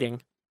have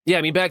lighting. Yeah,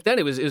 I mean back then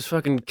it was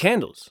fucking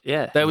candles.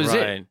 Yeah. That was it.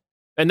 Right.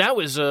 And that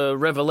was a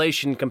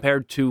revelation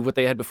compared to what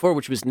they had before,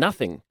 which was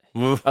nothing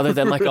other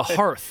than like a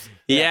hearth,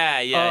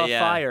 Yeah.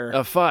 Fire.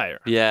 a fire.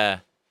 Yeah.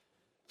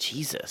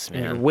 Jesus,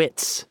 And man.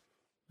 wits.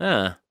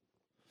 Huh.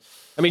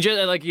 I mean, just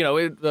like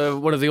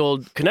one of the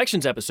old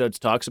Connections episodes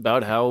talks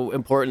about how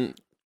important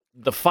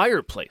the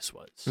fireplace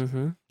was,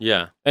 Mm-hmm.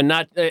 Yeah. and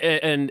not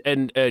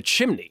and a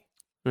chimney.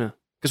 Yeah.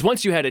 Because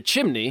once you had a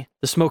chimney,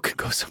 The smoke could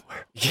go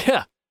somewhere.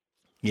 yeah,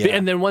 Yeah.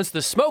 and then once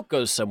the smoke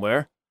goes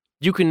somewhere,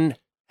 you can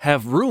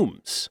have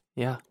rooms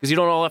Yeah. because you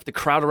don't all have to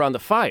crowd around the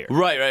fire.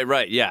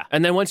 Right. Yeah.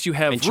 And then once you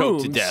have And choke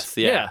rooms, to death,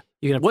 yeah.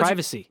 You can have Once you-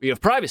 privacy, you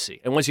have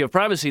privacy, and once you have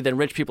privacy, then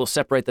rich people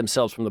separate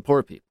themselves from the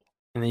poor people.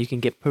 and then you can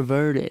get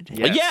perverted.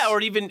 Yes. Yeah,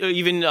 or even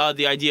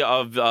the idea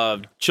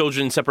of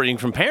children separating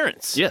from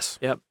parents. Yes.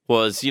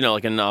 Was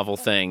like a novel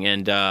thing,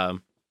 and I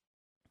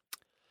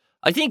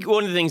think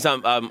one of the things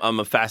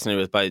I'm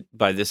fascinated with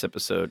by this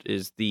episode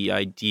is the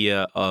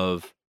idea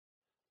of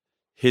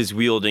his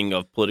wielding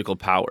of political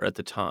power at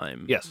the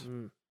time. Yes.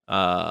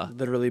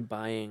 Literally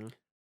buying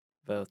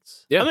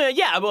votes. Yeah. I mean,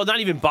 yeah, well, not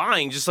even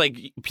buying, just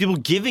like people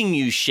giving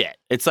you shit.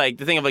 It's like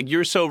the thing of like,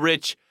 you're so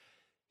rich,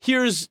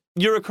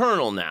 you're a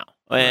colonel now,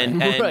 and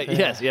right.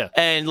 Yes. Yeah.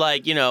 and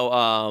like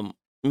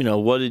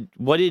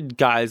what did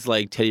guys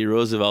like Teddy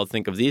Roosevelt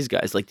think of these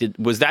guys? Like,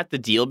 was that the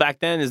deal back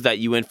then? Is that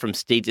you went from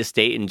state to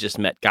state and just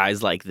met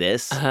guys like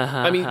this?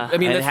 I mean,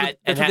 And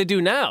that's what they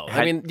do now.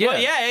 I mean, yeah.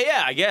 Well,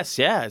 yeah. I guess,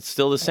 yeah, it's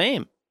still the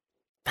same.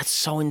 That's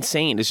so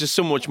insane. It's just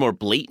so much more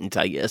blatant,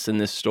 I guess, in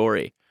this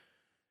story.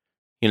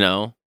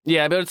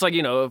 Yeah, but it's like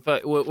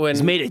if when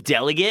He's made a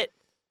delegate.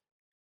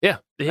 yeah,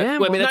 Yeah,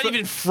 Well, I mean, Not that's what-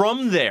 even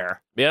from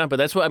there. yeah, but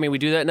that's what I mean. We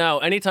do that now.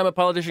 Anytime a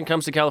politician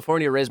comes to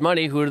California to raise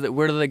money,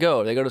 where do they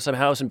go? They go to some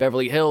house in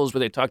Beverly Hills where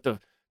they talk to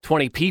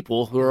 20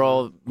 people who are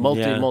all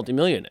Yeah.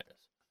 multimillionaires.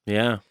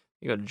 Yeah.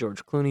 you go to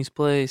George Clooney's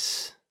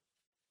place,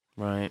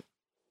 Right.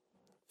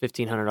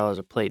 $1,500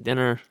 a plate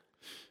dinner.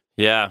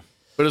 Yeah.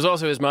 But it was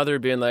also his mother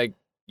being like,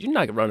 "You're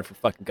not running for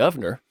fucking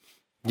governor.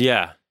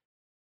 Yeah.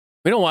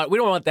 We don't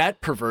want that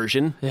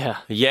perversion." Yeah.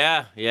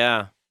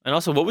 Yeah. And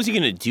also, what was he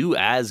going to do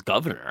as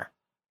governor?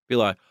 Be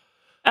like,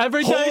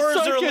 Every day whores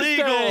are circus day.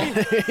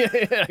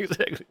 Yeah,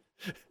 exactly.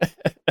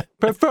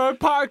 Preferred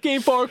parking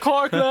for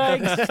cork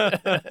legs.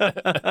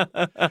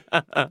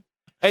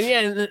 And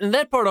yeah, and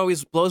that part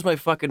always blows my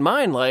fucking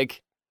mind.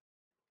 Like,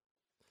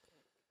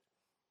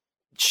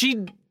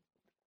 she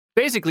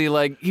basically,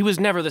 like, he was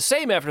never the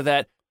same after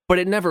that, but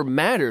it never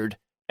mattered,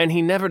 and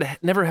he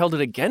never held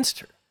it against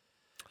her.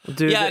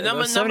 Dude, Yeah,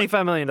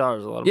 $75 million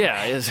is a lot of money.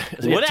 Yeah.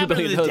 what happened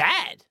to the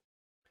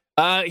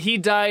dad? He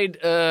died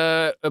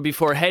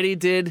before Hetty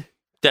did.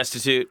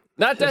 Destitute.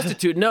 Not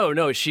destitute.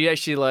 No. She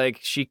actually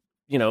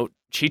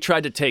she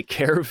tried to take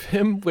care of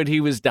him when he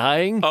was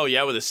dying. Oh,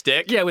 yeah, with a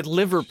stick? Yeah, with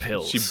liver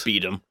pills. She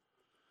beat him.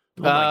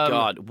 Oh, my Um,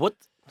 God. What?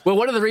 Well,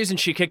 one of the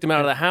reasons she kicked him out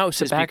of the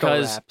house is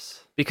Tobacco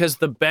wraps. because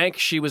the bank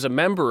she was a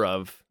member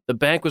of, the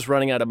bank was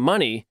running out of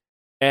money,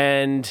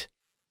 and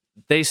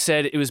they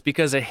said it was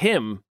because of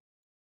him,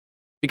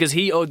 because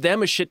he owed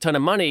them a shit ton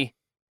of money,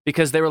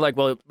 because they were like,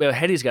 well,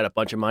 Hetty's got a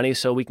bunch of money,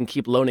 so we can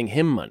keep loaning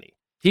him money.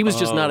 He was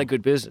just not Oh. a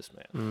good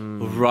businessman.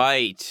 Mm.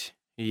 Right.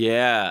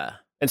 Yeah.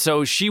 And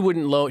so she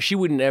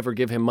wouldn't ever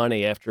give him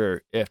money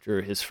after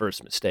his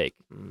first mistake.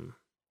 Mm.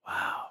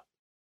 Wow.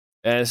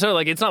 And so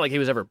like it's not like he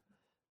was ever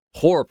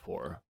poor.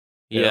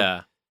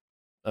 Yeah.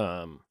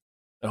 And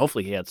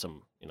hopefully he had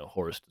some,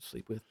 whores to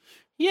sleep with.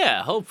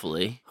 Yeah,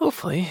 hopefully.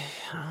 Hopefully.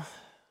 A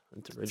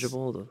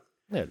dirigible to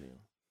Yeah.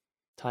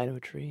 tie to a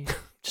tree.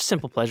 Just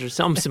simple pleasures.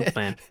 I'm a simple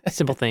man.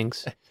 Simple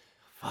things.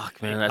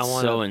 Fuck, man, that's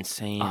want so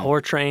insane. A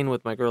whore train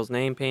with my girl's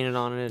name painted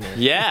on it.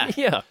 And Yeah.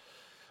 Yeah.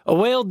 a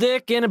whale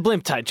dick and a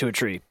blimp tied to a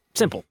tree.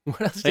 Simple.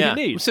 What else do Yeah. you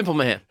need? Simple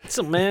man.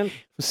 Simple, man.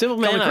 Simple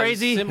Call man. me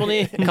crazy. Simple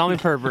need. Call me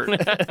pervert.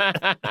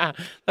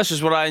 That's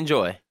just what I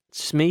enjoy. It's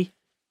just me.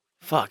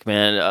 Fuck,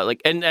 man.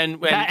 And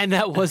And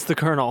that was the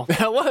colonel.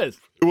 That was.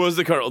 it was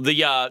the colonel.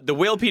 The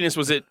whale penis,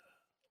 was it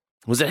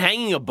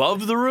hanging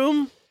above the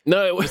room?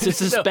 No, it was Was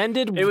it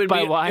suspended It would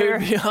by be, wire? It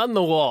would be on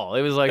the wall.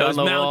 It was like It on was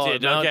the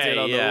mounted, wall. okay, Mounted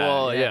on yeah, the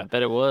wall. I Yeah.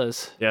 bet it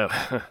was.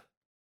 Yeah.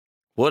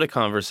 What a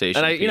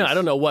conversation. And piece. I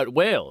don't know what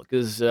whale,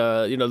 because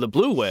the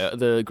blue whale,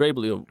 the gray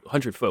blue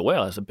 100-foot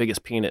whale, has the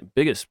biggest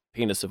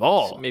penis of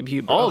all. Maybe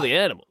you all the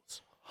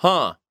animals.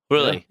 Huh?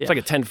 Really? It's like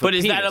a 10-foot. But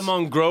is that penis.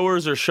 among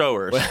growers or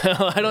showers?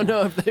 Well, I don't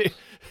know if they.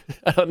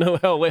 I don't know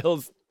how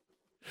whales.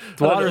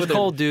 The water's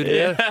cold, dude.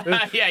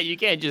 Yeah. Yeah, you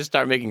can't just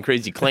start making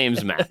crazy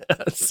claims, Matt.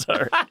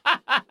 Sorry.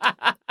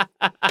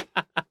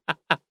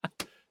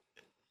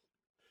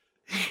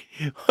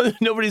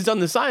 Nobody's done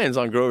the science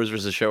on growers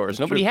versus showers.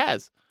 Nobody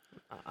has.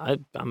 I've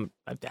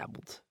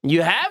dabbled.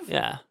 You have?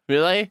 Yeah.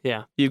 Really?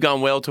 Yeah. You've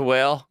gone whale to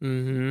whale?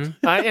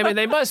 Mm-hmm. I mean,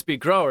 they must be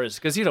growers,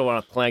 because you don't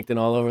want plankton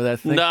all over that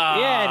thing. Nah.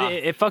 Yeah,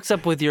 it fucks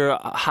up with your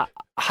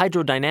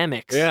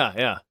hydrodynamics.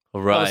 Yeah.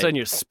 All of a Right. sudden,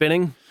 you're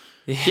spinning.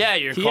 Yeah,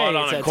 you're caught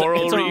on a it's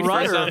coral it's a reef or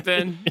rudder.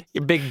 something.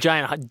 Your big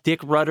giant dick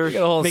rudder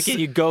got a whole making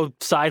you go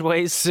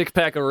sideways.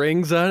 6-pack of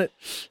rings on it.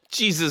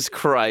 Jesus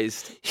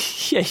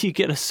Christ. Yeah, you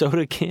get a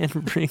soda can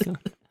ring.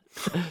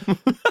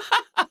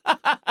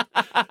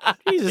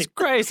 Jesus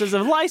Christ, there's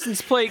a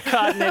license plate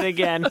caught in it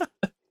again.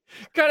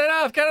 Cut it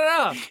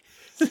off.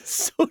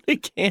 Soda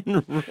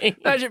can ring.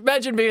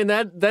 Imagine being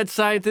that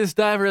scientist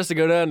diver has to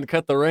go down and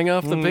cut the ring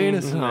off the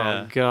penis. Oh,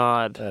 Yeah.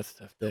 God. That's a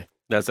tough day.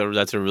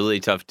 That's a really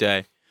tough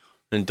day.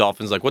 And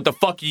Dolphin's like, what the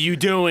fuck are you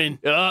doing?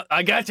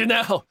 I got you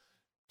now.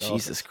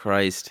 Jesus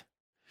Christ.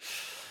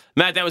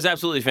 Matt, that was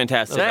absolutely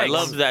fantastic. I Thanks.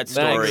 loved that Thanks.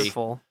 story.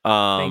 Wonderful.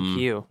 Thank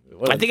you.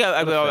 I think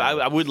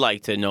I would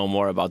like to know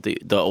more about the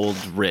old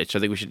rich. I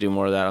think we should do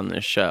more of that on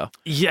this show.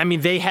 Yeah, I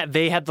mean they had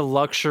the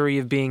luxury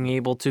of being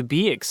able to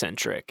be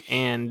eccentric,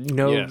 and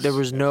Yes. there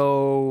was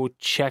no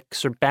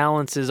checks or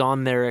balances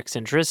on their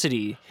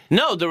eccentricity.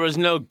 No, there was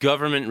no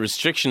government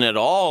restriction at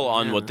all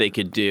on what they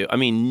could do. I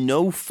mean,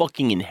 no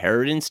fucking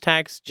inheritance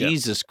tax. Yeah.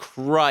 Jesus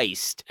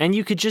Christ. And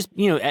you could just,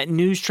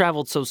 news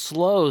traveled so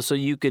slow, so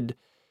you could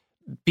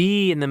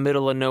be in the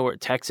middle of nowhere,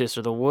 Texas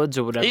or the woods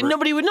or whatever.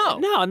 Nobody would know.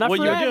 No, not what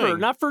you're forever, doing.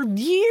 not for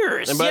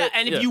years.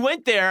 And if you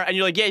went there and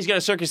you're like, yeah, he's got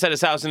a circus at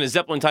his house and a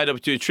zeppelin tied up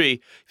to a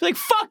tree, you're like,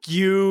 fuck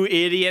you,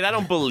 idiot. I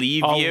don't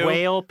believe A you.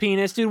 whale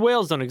penis, dude.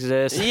 Whales don't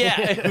exist.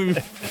 Yeah.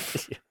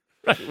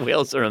 Right.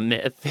 Whales are a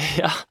myth.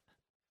 Yeah.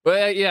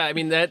 Well, yeah, I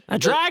mean that. A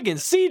dragon,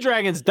 sea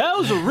dragons,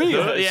 those are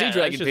real. Yeah, sea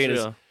dragon that's just penis.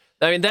 real.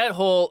 I mean that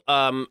whole.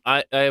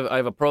 I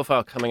have a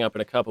profile coming up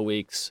in a couple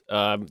weeks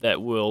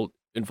that will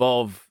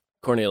involve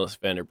Cornelius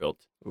Vanderbilt,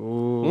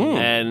 Ooh.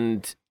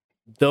 and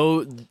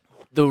though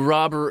the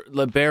Robert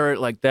LeBaron,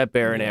 like that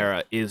Baron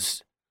era,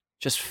 is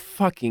just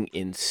fucking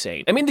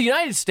insane. I mean, the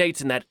United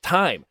States in that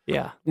time,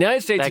 Yeah. the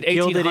United States That in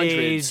Gilded 1800s,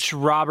 Age,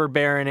 robber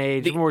baron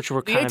age, which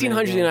were the kind of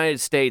 1800s United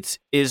States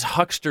is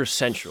huckster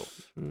central.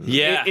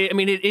 Yeah. I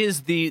mean, it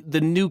is the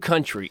new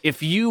country.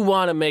 If you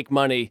want to make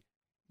money,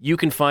 you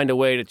can find a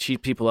way to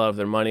cheat people out of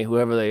their money,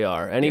 whoever they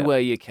are, any Yeah.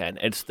 way you can.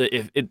 It's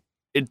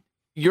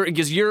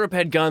because Europe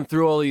had gone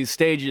through all these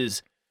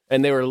stages,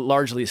 and they were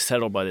largely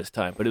settled by this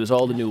time. But it was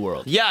all the New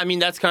World. Yeah, I mean,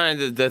 that's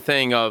kind of the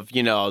thing of,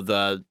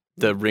 the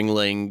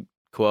Ringling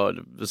quote,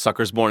 the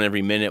sucker's born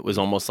every minute was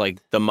almost like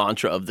the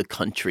mantra of the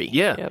country.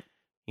 Yeah. Yep.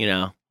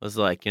 It was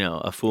like,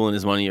 a fool and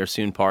his money are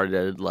soon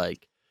parted.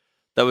 Like,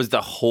 that was the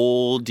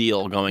whole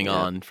deal going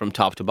on from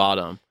top to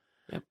bottom.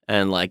 Yep.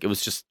 And like, it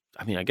was just,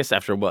 I mean, I guess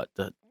after what,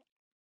 the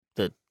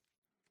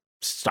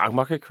stock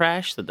market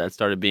crash that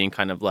started being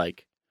kind of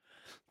like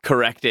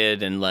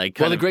corrected and like,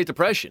 Well, kind the of, Great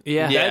Depression.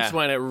 Yeah. That's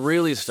when it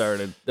really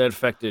started. That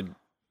affected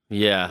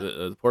yeah.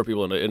 the poor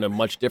people in a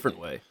much different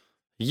way.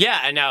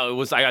 Yeah. And now it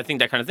was, I think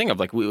that kind of thing of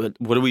like, what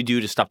do we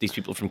do to stop these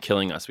people from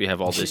killing us? We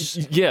have all this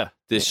Yeah.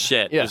 this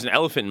shit. Yeah. There's an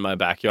elephant in my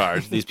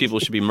backyard. These people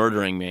should be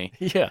murdering me.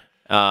 Yeah.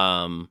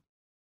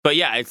 But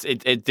yeah,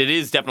 it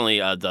is definitely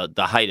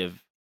the height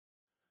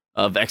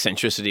of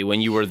eccentricity when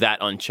you were that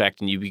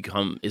unchecked and you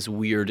become as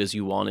weird as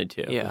you wanted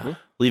to. Yeah.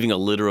 Leaving a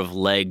litter of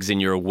legs in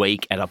your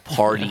wake at a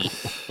party.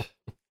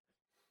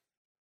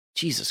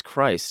 Jesus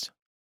Christ.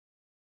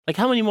 Like,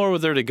 how many more were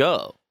there to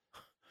go?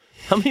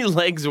 How many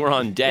legs were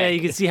on deck? Yeah,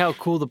 you can see how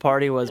cool the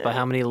party was by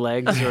how many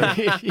legs.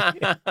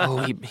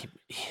 Oh,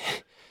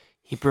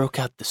 he broke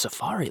out the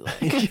safari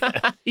leg.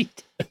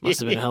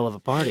 Must have been a hell of a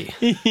party.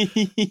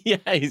 Yeah,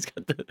 he's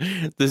got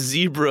the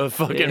zebra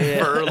fucking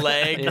fur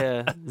leg.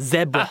 Yeah,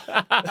 zebra.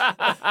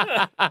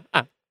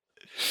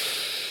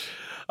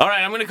 All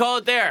right, I'm going to call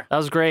it there. That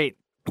was great.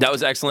 That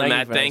was excellent,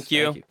 Thank you, Matt. Thank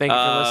you. Thank you. Thank you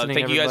for listening,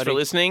 Thank you guys for everybody.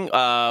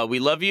 listening. We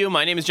love you.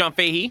 My name is John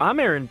Fahey. I'm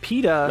Aaron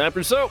Pita.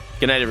 Napper soap.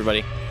 Good night,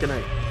 everybody. Good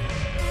night.